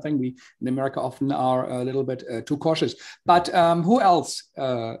this is something we in America often are a little bit too cautious. But who else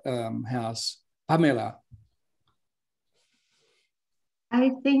has? Pamela.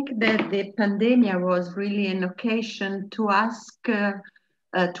 I think that the pandemic was really an occasion to ask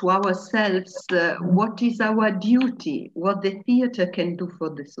to ourselves what is our duty, what the theater can do for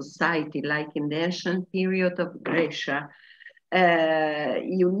the society, like in the ancient period of Grecia.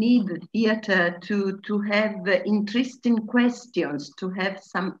 You need the theater to have interesting questions, to have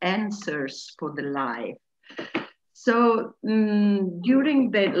some answers for the life. So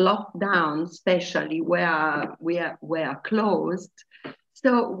during the lockdown, especially where we are closed,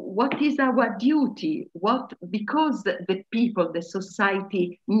 so what is our duty? Because the people, the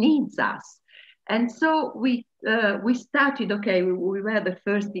society needs us. And so we started, okay, we were the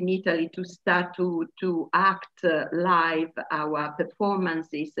first in Italy to start to act live our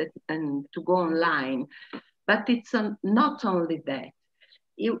performances and to go online. But it's not only that.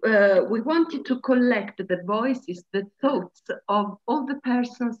 We wanted to collect the voices, the thoughts of all the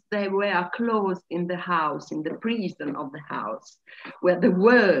persons that were closed in the house, in the prison of the house, where the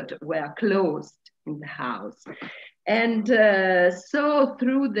word were closed in the house. And so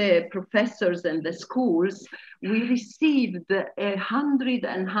through the professors and the schools, we received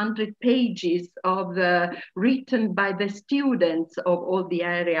 100 pages of written by the students of all the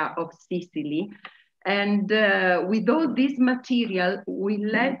area of Sicily. And with all this material, we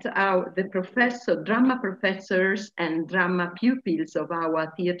let the drama professors and drama pupils of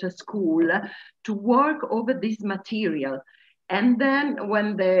our theater school to work over this material. And then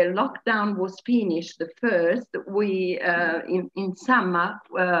when the lockdown was finished, the first, we, in summer,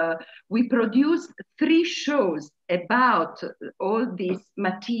 we produced 3 shows about all this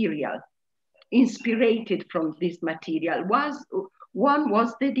material, inspired from this material. One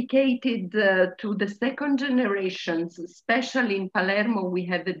was dedicated to the second generations, especially in Palermo. We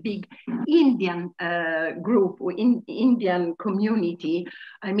have a big Indian group, Indian community,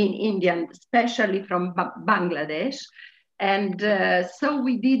 I mean Indian, especially from Bangladesh. And so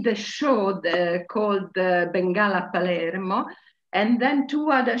we did a show called Bengala Palermo, and then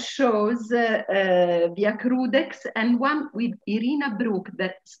 2 other shows, Via Crudex, and one with Irina Brook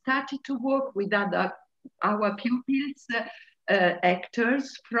that started to work with our pupils,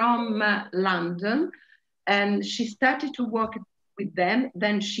 actors from London, and she started to work with them.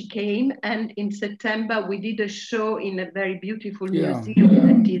 Then she came, and in September we did a show in a very beautiful museum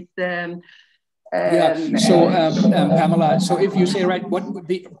that is so Pamela, so if you say, right, what would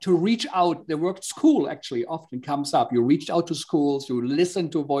be to reach out, the word school actually often comes up. You reached out to schools, you listen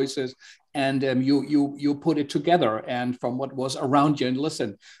to voices, and you put it together, and from what was around you, and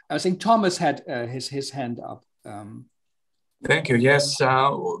listen. I think Thomas had his hand up. Thank you. Yes,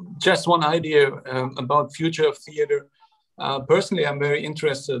 just one idea about future of theater. personally, I'm very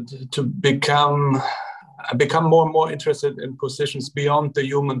interested to become more and more interested in positions beyond the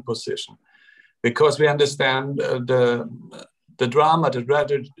human position, because we understand the drama, the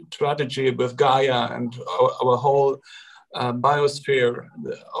tragedy with Gaia and our whole biosphere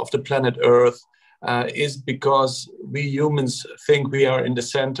of the planet Earth is because we humans think we are in the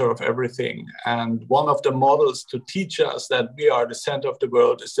center of everything. And one of the models to teach us that we are the center of the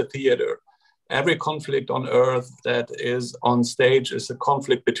world is the theater. Every conflict on Earth that is on stage is a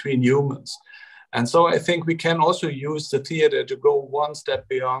conflict between humans. And so I think we can also use the theater to go one step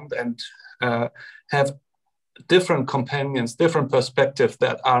beyond and have different companions, different perspectives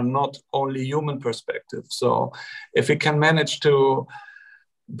that are not only human perspectives. So if we can manage to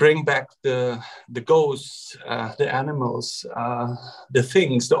bring back the ghosts, the animals, the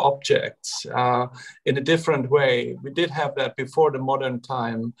things, the objects in a different way. We did have that before the modern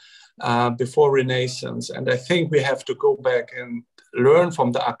time, before Renaissance. And I think we have to go back and learn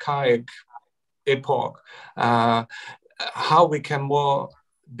from the archaic epoch, how we can more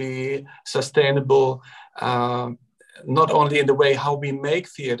be sustainable, not only in the way how we make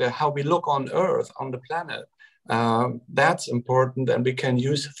theater, how we look on Earth, on the planet. That's important, and we can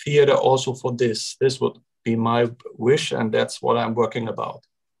use theater also for this. This would be my wish, and that's what I'm working about.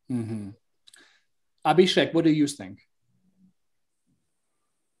 Mm-hmm. Abhishek, what do you think?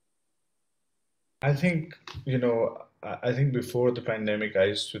 I think, I think before the pandemic, I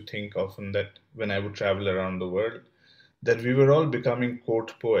used to think often that when I would travel around the world, that we were all becoming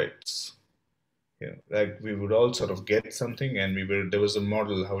court poets. Like we would all sort of get something, and there was a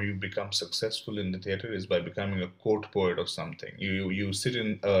model how you become successful in the theater is by becoming a court poet of something. You sit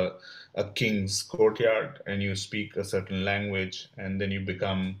in a king's courtyard and you speak a certain language, and then you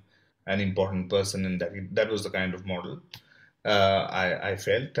become an important person in that. That was the kind of model I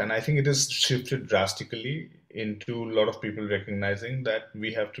felt, and I think it has shifted drastically into a lot of people recognizing that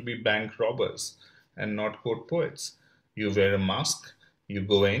we have to be bank robbers and not court poets. You wear a mask, you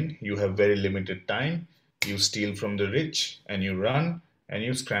go in, you have very limited time, you steal from the rich, and you run, and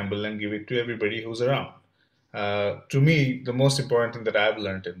you scramble and give it to everybody who's around. To me, the most important thing that I've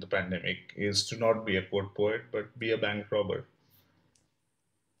learned in the pandemic is to not be a court poet, but be a bank robber.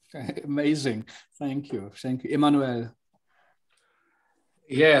 Amazing. Thank you. Thank you. Emmanuel.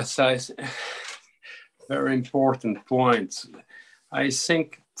 Yes, very important point. I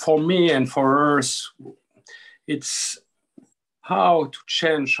think for me and for us, it's how to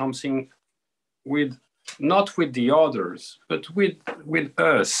change something not with the others, but with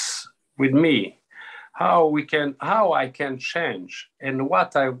us, with me. How I can change and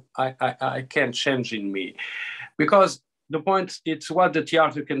what I can change in me. Because the point, it's what the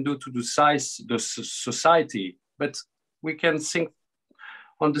theater can do to the society, but we can think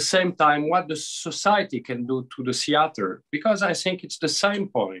on the same time what the society can do to the theater, because I think it's the same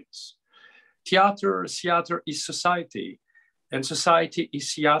point. Theater is society, and society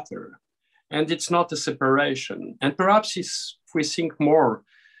is theater, and it's not a separation. And perhaps if we think more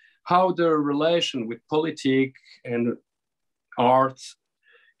how the relation with politics and art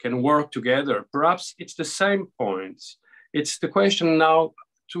can work together, perhaps it's the same point. It's the question now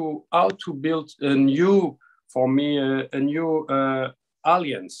to how to build a new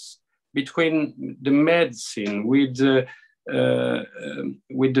alliance between the medicine with the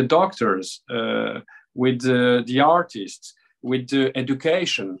doctors, with the artists, with the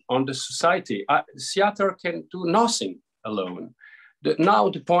education on the society. Theater can do nothing alone. Now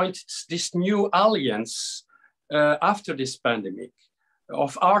the point is this new alliance after this pandemic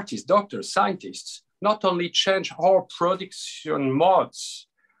of artists, doctors, scientists, not only change our production modes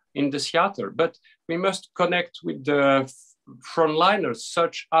in the theater, but we must connect with the frontliners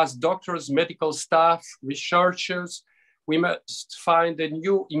such as doctors, medical staff, researchers. We must find a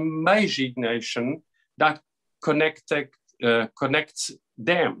new imagination that connects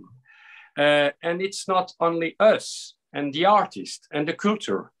them. And it's not only us and the artist and the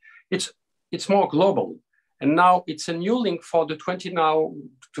culture, it's more global. And now it's a new link for the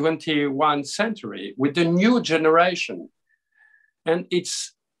 21st century with the new generation. And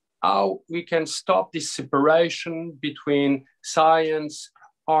it's how we can stop this separation between science,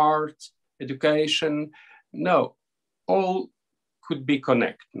 art, education. No, all could be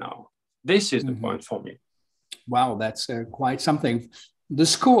connected now. This is the point for me. Wow, that's quite something. The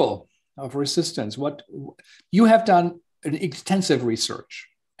School of Resistance, what you have done an extensive research,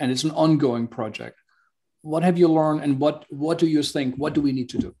 and it's an ongoing project. What have you learned, and what do you think? What do we need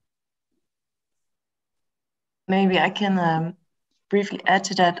to do? Maybe I can briefly add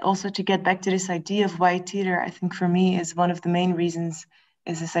to that, also to get back to this idea of why theater, I think for me, is one of the main reasons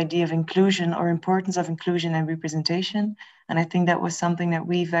is this idea of inclusion or importance of inclusion and representation. And I think that was something that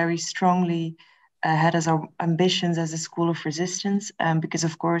we very strongly had as our ambitions as a school of resistance, because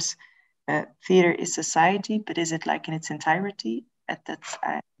of course, theater is society, but is it like in its entirety?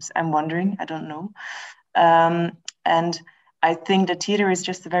 I'm wondering, I don't know. And I think that theater is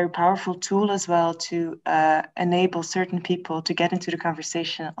just a very powerful tool as well to enable certain people to get into the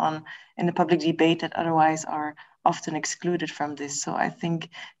conversation in the public debate that otherwise are often excluded from this. So I think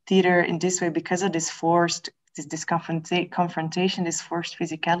theater in this way, because of this confrontation, this forced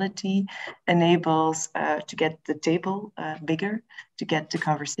physicality, enables to get the table bigger, to get the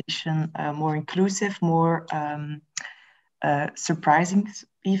conversation more inclusive, more surprising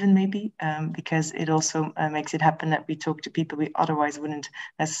even maybe, because it also makes it happen that we talk to people we otherwise wouldn't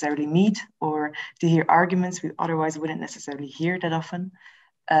necessarily meet, or to hear arguments we otherwise wouldn't necessarily hear that often.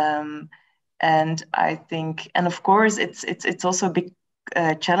 And I think, and of course, it's also a big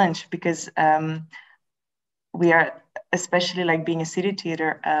challenge, because we are, especially like being a city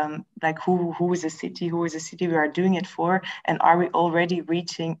theater, like who is a city? Who is a city we are doing it for? And are we already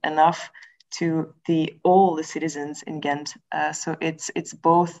reaching enough to all the citizens in Ghent? So it's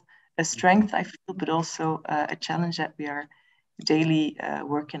both a strength, I feel, but also a challenge that we are daily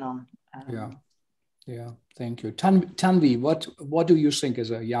working on. Yeah, thank you. Tanvi, what do you think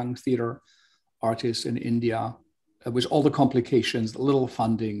as a young theater artist in India, with all the complications, little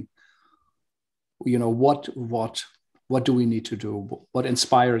funding, you know, what do we need to do? What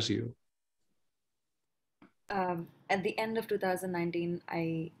inspires you? At the end of 2019,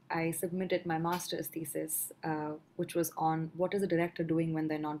 I submitted my master's thesis, which was on what is a director doing when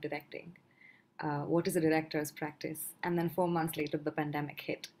they're not directing? What is a director's practice? And then 4 months later, the pandemic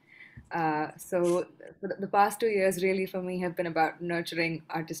hit. So the past 2 years really for me have been about nurturing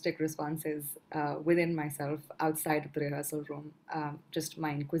artistic responses within myself, outside of the rehearsal room, just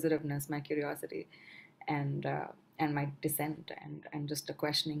my inquisitiveness, my curiosity, and my dissent, and just a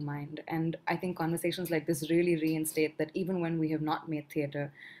questioning mind. And I think conversations like this really reinstate that even when we have not made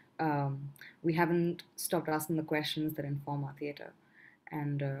theater, we haven't stopped asking the questions that inform our theater.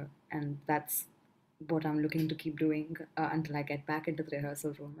 And that's what I'm looking to keep doing until I get back into the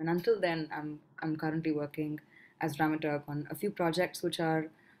rehearsal room. And until then, I'm currently working as dramaturg on a few projects which are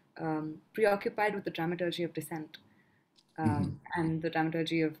preoccupied with the dramaturgy of dissent and the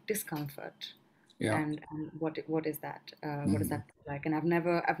dramaturgy of discomfort. Yeah. And what is that? What does that look like? And I've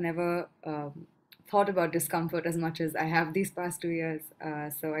never thought about discomfort as much as I have these past 2 years.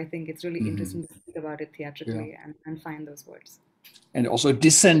 So I think it's really interesting to speak about it theatrically and find those words. And also,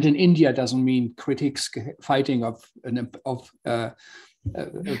 dissent in India doesn't mean critics fighting about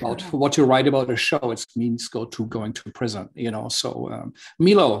what you write about a show. It means going to prison. You know. So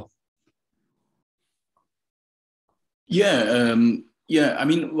Milo. Yeah, I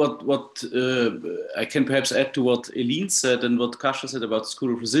mean, what I can perhaps add to what Eline said and what Kasia said about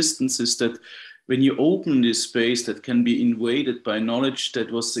School of Resistance is that when you open this space that can be invaded by knowledge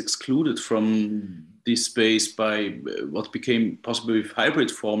that was excluded from this space by what became possible with hybrid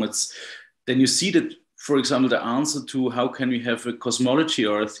formats, then you see that, for example, the answer to how can we have a cosmology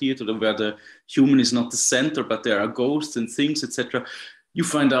or a theater where the human is not the center, but there are ghosts and things, etc., you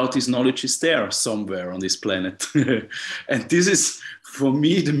find out this knowledge is there somewhere on this planet. And this is, for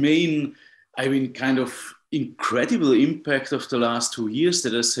me, the main, kind of incredible impact of the last 2 years,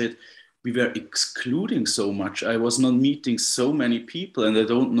 that I said, we were excluding so much. I was not meeting so many people, and I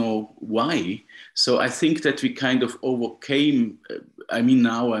don't know why. So I think that we kind of overcame,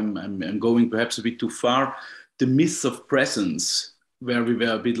 now I'm going perhaps a bit too far, the myth of presence, where we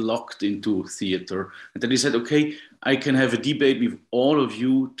were a bit locked into theater. And then he said, okay, I can have a debate with all of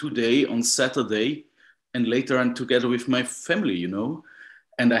you today on Saturday, and later I'm together with my family, you know.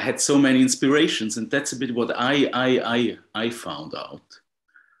 And I had so many inspirations, and that's a bit what I found out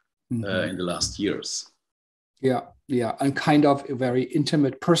in the last years. Yeah, and kind of a very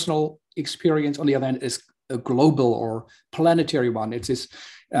intimate personal experience. On the other hand, is a global or planetary one. It is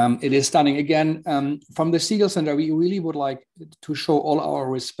stunning. Again, from the Segal Center, we really would like to show all our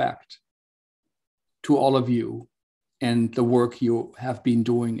respect to all of you and the work you have been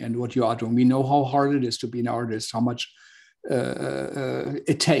doing and what you are doing. We know how hard it is to be an artist, how much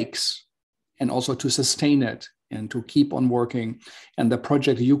it takes, and also to sustain it and to keep on working. And the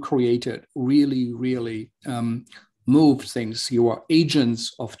project you created really, really moved things. You are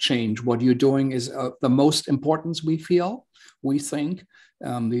agents of change. What you're doing is the most important, we think.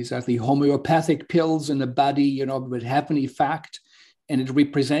 These are the homeopathic pills in the body, you know, that have an effect. and it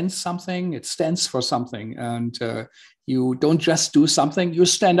represents something, it stands for something, and you don't just do something, you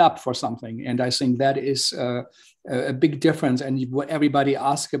stand up for something. And I think that is a big difference. And what everybody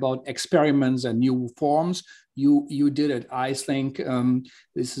asks about experiments and new forms, you did it. I think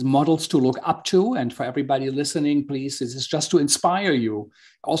this is models to look up to, and for everybody listening, please, this is just to inspire you,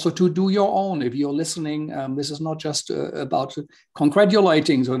 also to do your own. If you're listening, this is not just about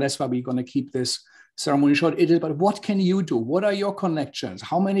congratulating, so that's why we're going to keep this ceremony short. It is about what can you do? What are your connections?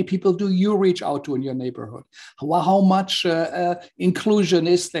 How many people do you reach out to in your neighborhood? How much inclusion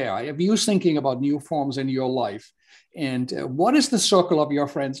is there? Are you thinking about new forms in your life? And what is the circle of your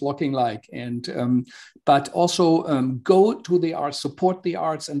friends looking like? And but also go to the arts, support the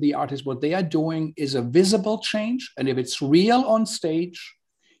arts and the artists. What they are doing is a visible change. And if it's real on stage,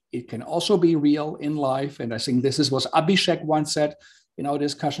 it can also be real in life. And I think this is what Abhishek once said in our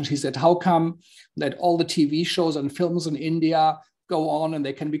discussions. He said, how come that all the TV shows and films in India go on and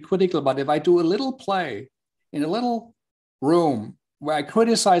they can be critical, but if I do a little play in a little room where I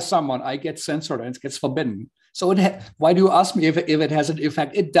criticize someone, I get censored and it gets forbidden. So why do you ask me if it has an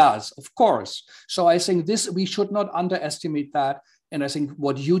effect? It does, of course. So I think we should not underestimate that. And I think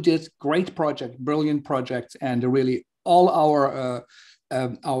what you did, great project, brilliant project, and really all our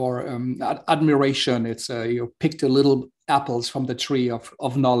admiration. It's you picked a little apples from the tree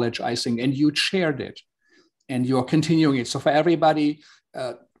of knowledge, I think, and you shared it, and you're continuing it. So for everybody,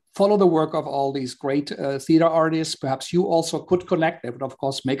 follow the work of all these great theater artists. Perhaps you also could connect. That would, of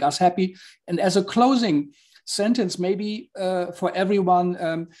course, make us happy. And as a closing sentence, maybe for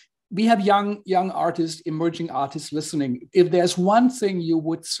everyone, we have young artists, emerging artists listening. If there's one thing you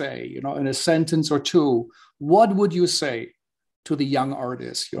would say, in a sentence or two, what would you say to the young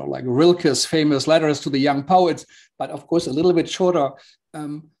artists? Like Rilke's famous letters to the young poets, but of course a little bit shorter.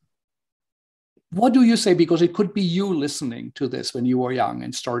 What do you say? Because it could be you listening to this when you were young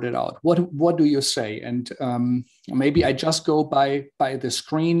and started out. What do you say? And maybe I just go by the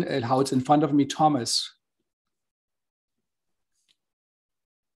screen and how it's in front of me. Thomas.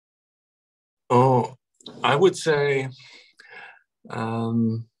 Oh, I would say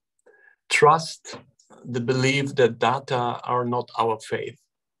trust the belief that data are not our faith.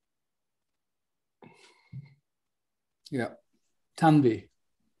 Yeah. Tanvi.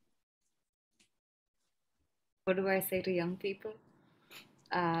 What do I say to young people?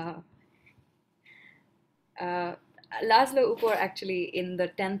 Laszlo Upor actually in the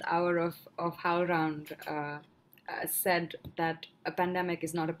 10th hour of HowlRound said that a pandemic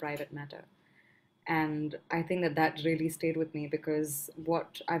is not a private matter. And I think that really stayed with me, because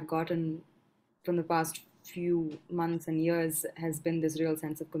what I've gotten from the past few months and years has been this real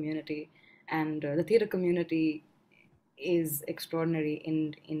sense of community. And the theater community is extraordinary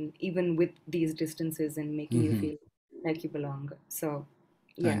in even with these distances and making you feel like you belong. So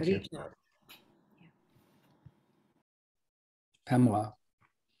yeah, reach out. Pamela.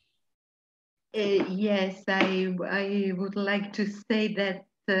 Yes, I would like to say that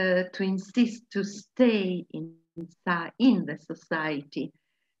to insist to stay in the society.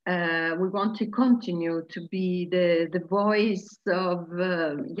 We want to continue to be the voice of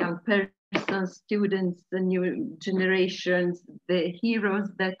young persons, students, the new generations, the heroes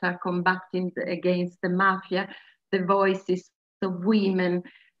that are combating against the mafia, the voices of women,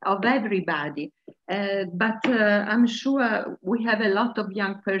 of everybody. But I'm sure we have a lot of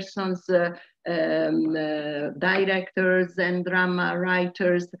young persons, directors and drama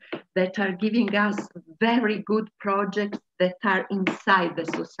writers that are giving us very good projects that are inside the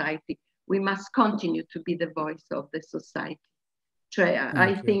society. We must continue to be the voice of the society.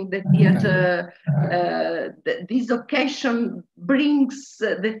 I think the theater, this occasion brings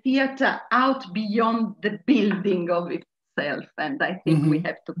the theater out beyond the building of itself. And I think we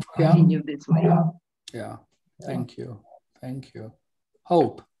have to continue this way. Yeah, thank you. Thank you.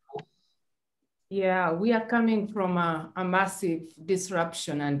 Hope. Yeah, we are coming from a massive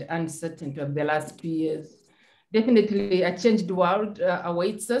disruption and uncertainty of the last 2 years. Definitely a changed world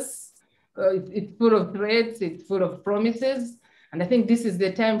awaits us. It's full of threats, it's full of promises. And I think this is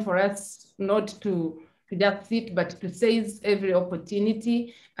the time for us not to just sit, but to seize every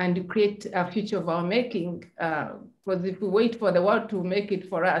opportunity and to create a future of our making. Because if we wait for the world to make it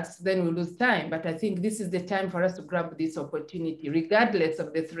for us, then we lose time. But I think this is the time for us to grab this opportunity, regardless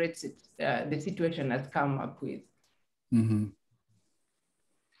of the threats the situation has come up with.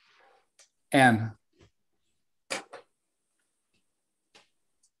 Anne.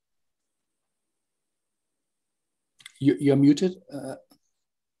 You're muted.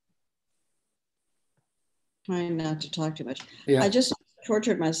 Trying not to talk too much. Yeah. I just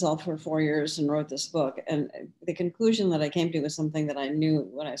tortured myself for 4 years and wrote this book. And the conclusion that I came to was something that I knew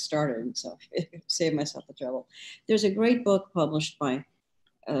when I started, so it saved myself the trouble. There's a great book published by,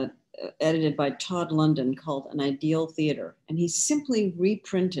 edited by Todd London called An Ideal Theater. And he simply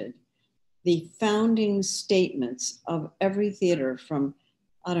reprinted the founding statements of every theater from,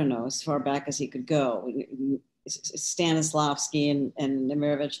 I don't know, as far back as he could go. Stanislavski and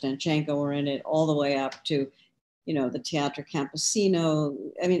Nemirovich Danchenko were in it, all the way up to, you know, the Teatro Campesino.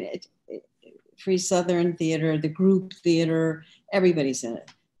 I mean, Free Southern Theater, the Group Theater, everybody's in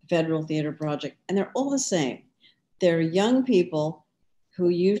it. Federal Theater Project, and they're all the same. They're young people who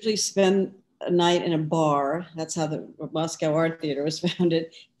usually spend a night in a bar. That's how the Moscow Art Theater was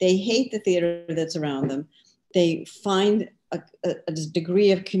founded. They hate the theater that's around them. They find a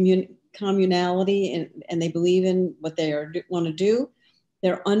degree of communality, and they believe in what they want to do.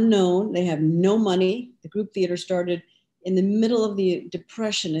 They're unknown. They have no money. The group theater started in the middle of the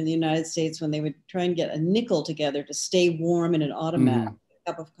Depression in the United States, when they would try and get a nickel together to stay warm in an automat, a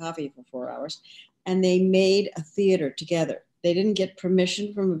cup of coffee for 4 hours. And they made a theater together. They didn't get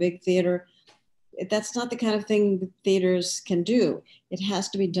permission from a big theater. That's not the kind of thing that theaters can do. It has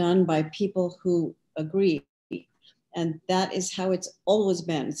to be done by people who agree. And that is how it's always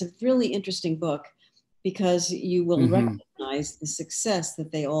been. It's a really interesting book, because you will recognize the success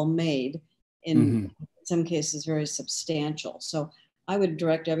that they all made, in some cases very substantial. So I would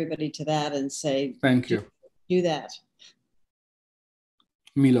direct everybody to that and say, thank you. Do that.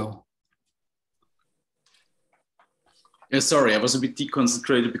 Milo. Yeah, sorry, I was a bit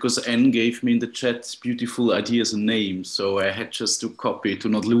deconcentrated because Anne gave me in the chat beautiful ideas and names. So I had just to copy to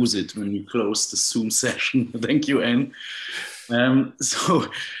not lose it when we close the Zoom session. Thank you, Anne. For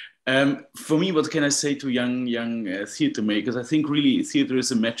me, what can I say to young theater makers? I think really theater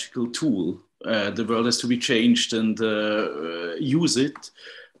is a magical tool. The world has to be changed, and use it.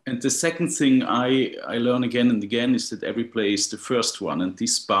 And the second thing I learn again and again is that every play is the first one. And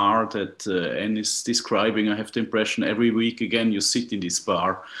this bar that Anne is describing, I have the impression every week again you sit in this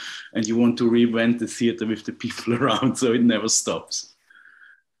bar and you want to reinvent the theater with the people around, so it never stops.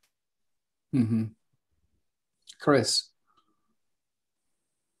 Chris.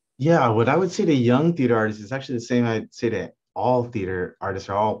 Yeah, what I would say to young theater artists is actually the same I'd say to all theater artists,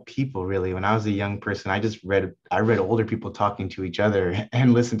 or all people really. When I was a young person, I read older people talking to each other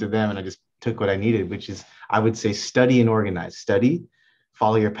and listened to them, and I just took what I needed, which is, I would say, study and organize. Study,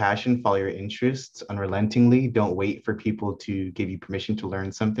 follow your passion, follow your interests unrelentingly. Don't wait for people to give you permission to learn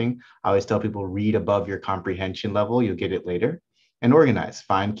something. I always tell people, read above your comprehension level, you'll get it later. And organize,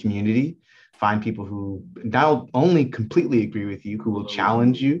 find community, find people who not only completely agree with you, who will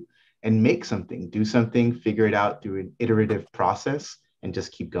challenge you, and make something, do something, figure it out through an iterative process, and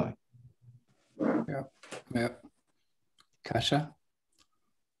just keep going. Yeah. Kasia?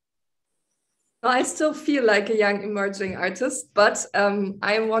 I still feel like a young emerging artist, but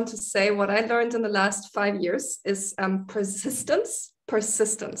I want to say what I learned in the last 5 years is persistence.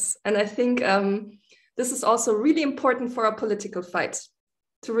 And I think this is also really important for our political fight,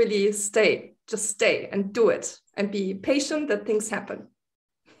 to really just stay and do it, and be patient that things happen.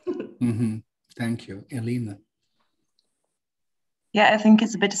 Thank you. Elena. Yeah, I think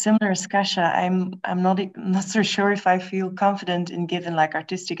it's a bit similar as Kasia. I'm not so sure if I feel confident in giving like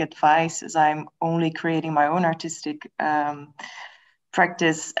artistic advice, as I'm only creating my own artistic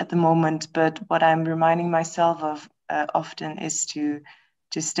practice at the moment. But what I'm reminding myself of often is to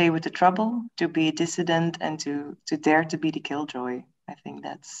stay with the trouble, to be a dissident, and to dare to be the killjoy. I think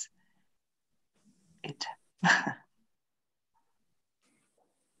that's it.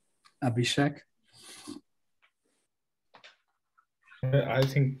 Abhishek? I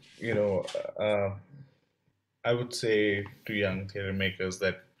think, I would say to young theater makers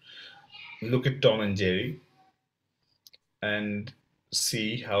that look at Tom and Jerry and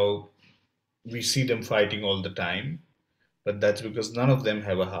see how we see them fighting all the time, but that's because none of them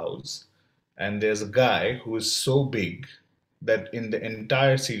have a house. And there's a guy who is so big that in the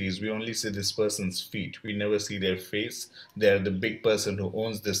entire series, we only see this person's feet. We never see their face. They're the big person who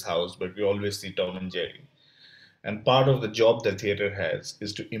owns this house, but we always see Tom and Jerry. And part of the job that theater has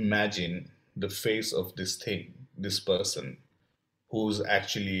is to imagine the face of this thing, this person, who's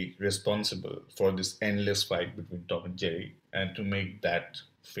actually responsible for this endless fight between Tom and Jerry, and to make that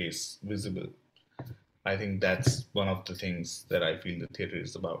face visible. I think that's one of the things that I feel the theater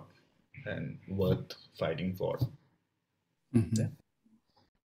is about and worth fighting for. Yeah.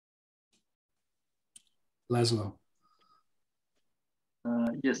 Laszlo.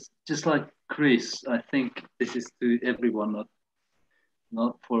 Yes, just like Chris, I think this is to everyone,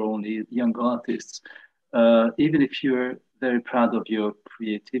 not for only young artists. Even if you're very proud of your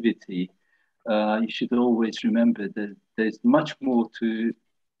creativity, you should always remember that there's much more to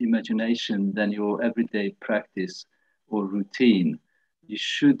imagination than your everyday practice or routine. You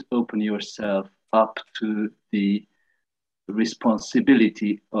should open yourself up to the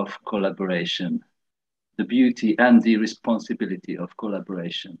responsibility of collaboration, the beauty and the responsibility of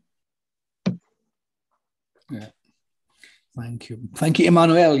collaboration. Yeah. Thank you. Thank you,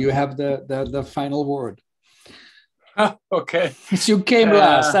 Emmanuel. You have the final word. Okay. You came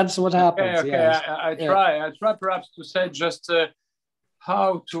last. That's what happens. Okay. Yes. I try perhaps to say just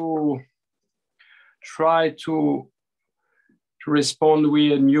how to try to respond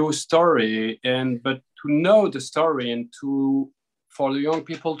with a new story, but to know the story and for the young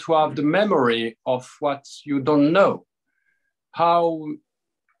people to have the memory of what you don't know. How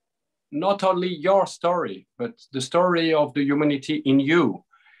not only your story, but the story of the humanity in you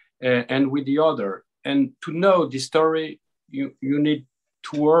and with the other. And to know the story, you need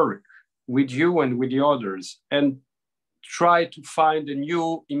to work with you and with the others and try to find a new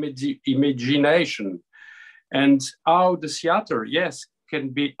imagination and how the theater, yes, can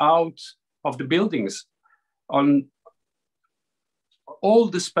be out of the buildings on all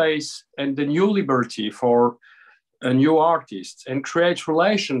the space and the new liberty for a new artist and create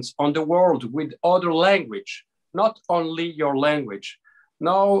relations on the world with other language, not only your language.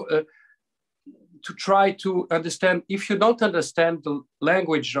 Now, to try to understand, if you don't understand the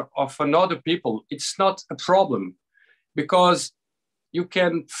language of another people, it's not a problem because you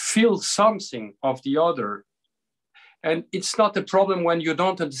can feel something of the other. And it's not a problem when you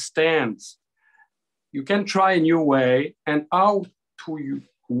don't understand. You can try a new way and how to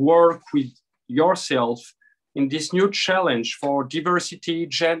work with yourself in this new challenge for diversity,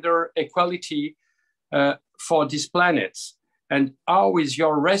 gender, equality for this planet. And how is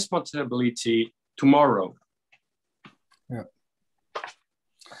your responsibility tomorrow? Yeah.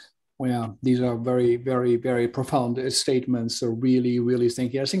 Well, these are very, very, very profound statements. So really, really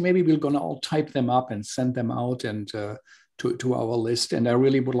thinking. I think maybe we're going to all type them up and send them out and to our list. And I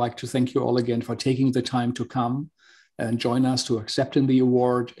really would like to thank you all again for taking the time to come and join us, to accepting the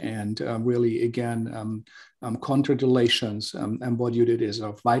award. And really, again, congratulations. And what you did is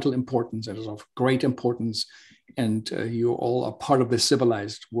of vital importance. It is of great importance. And you all are part of the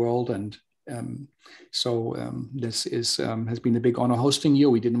civilized world. And this has been a big honor hosting you.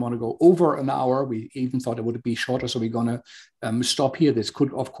 We didn't want to go over an hour. We even thought it would be shorter. So we're going to stop here. This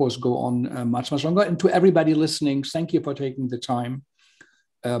could, of course, go on much, much longer. And to everybody listening, thank you for taking the time.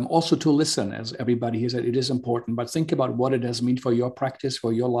 Also to listen, as everybody here said, it is important, but think about what it has meant for your practice,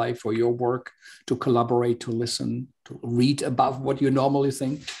 for your life, for your work, to collaborate, to listen, to read above what you normally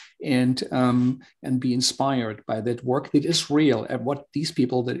think, and be inspired by that work that is real, and what these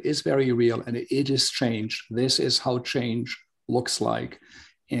people, that is very real, and it is change. This is how change looks like.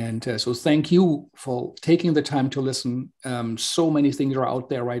 And so thank you for taking the time to listen. So many things are out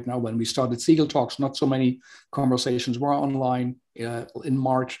there right now. When we started Segal Talks, not so many conversations were online in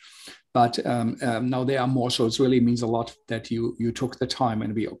March, but now there are more. So it really means a lot that you took the time,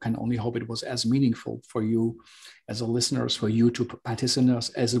 and we can only hope it was as meaningful for you as a listeners, for you to participate,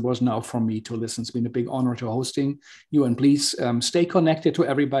 as it was now for me to listen. It's been a big honor to hosting you, and please stay connected to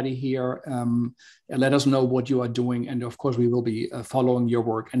everybody here. And let us know what you are doing. And of course, we will be following your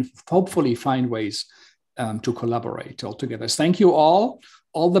work and hopefully find ways to collaborate all together. Thank you all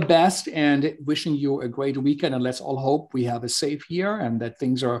the best, and wishing you a great weekend. And let's all hope we have a safe year and that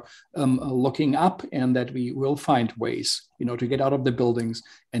things are looking up, and that we will find ways, to get out of the buildings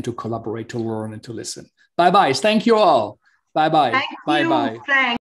and to collaborate, to learn and to listen. Bye-bye. Thank you all. Bye-bye. Thank you. Bye-bye. Thanks.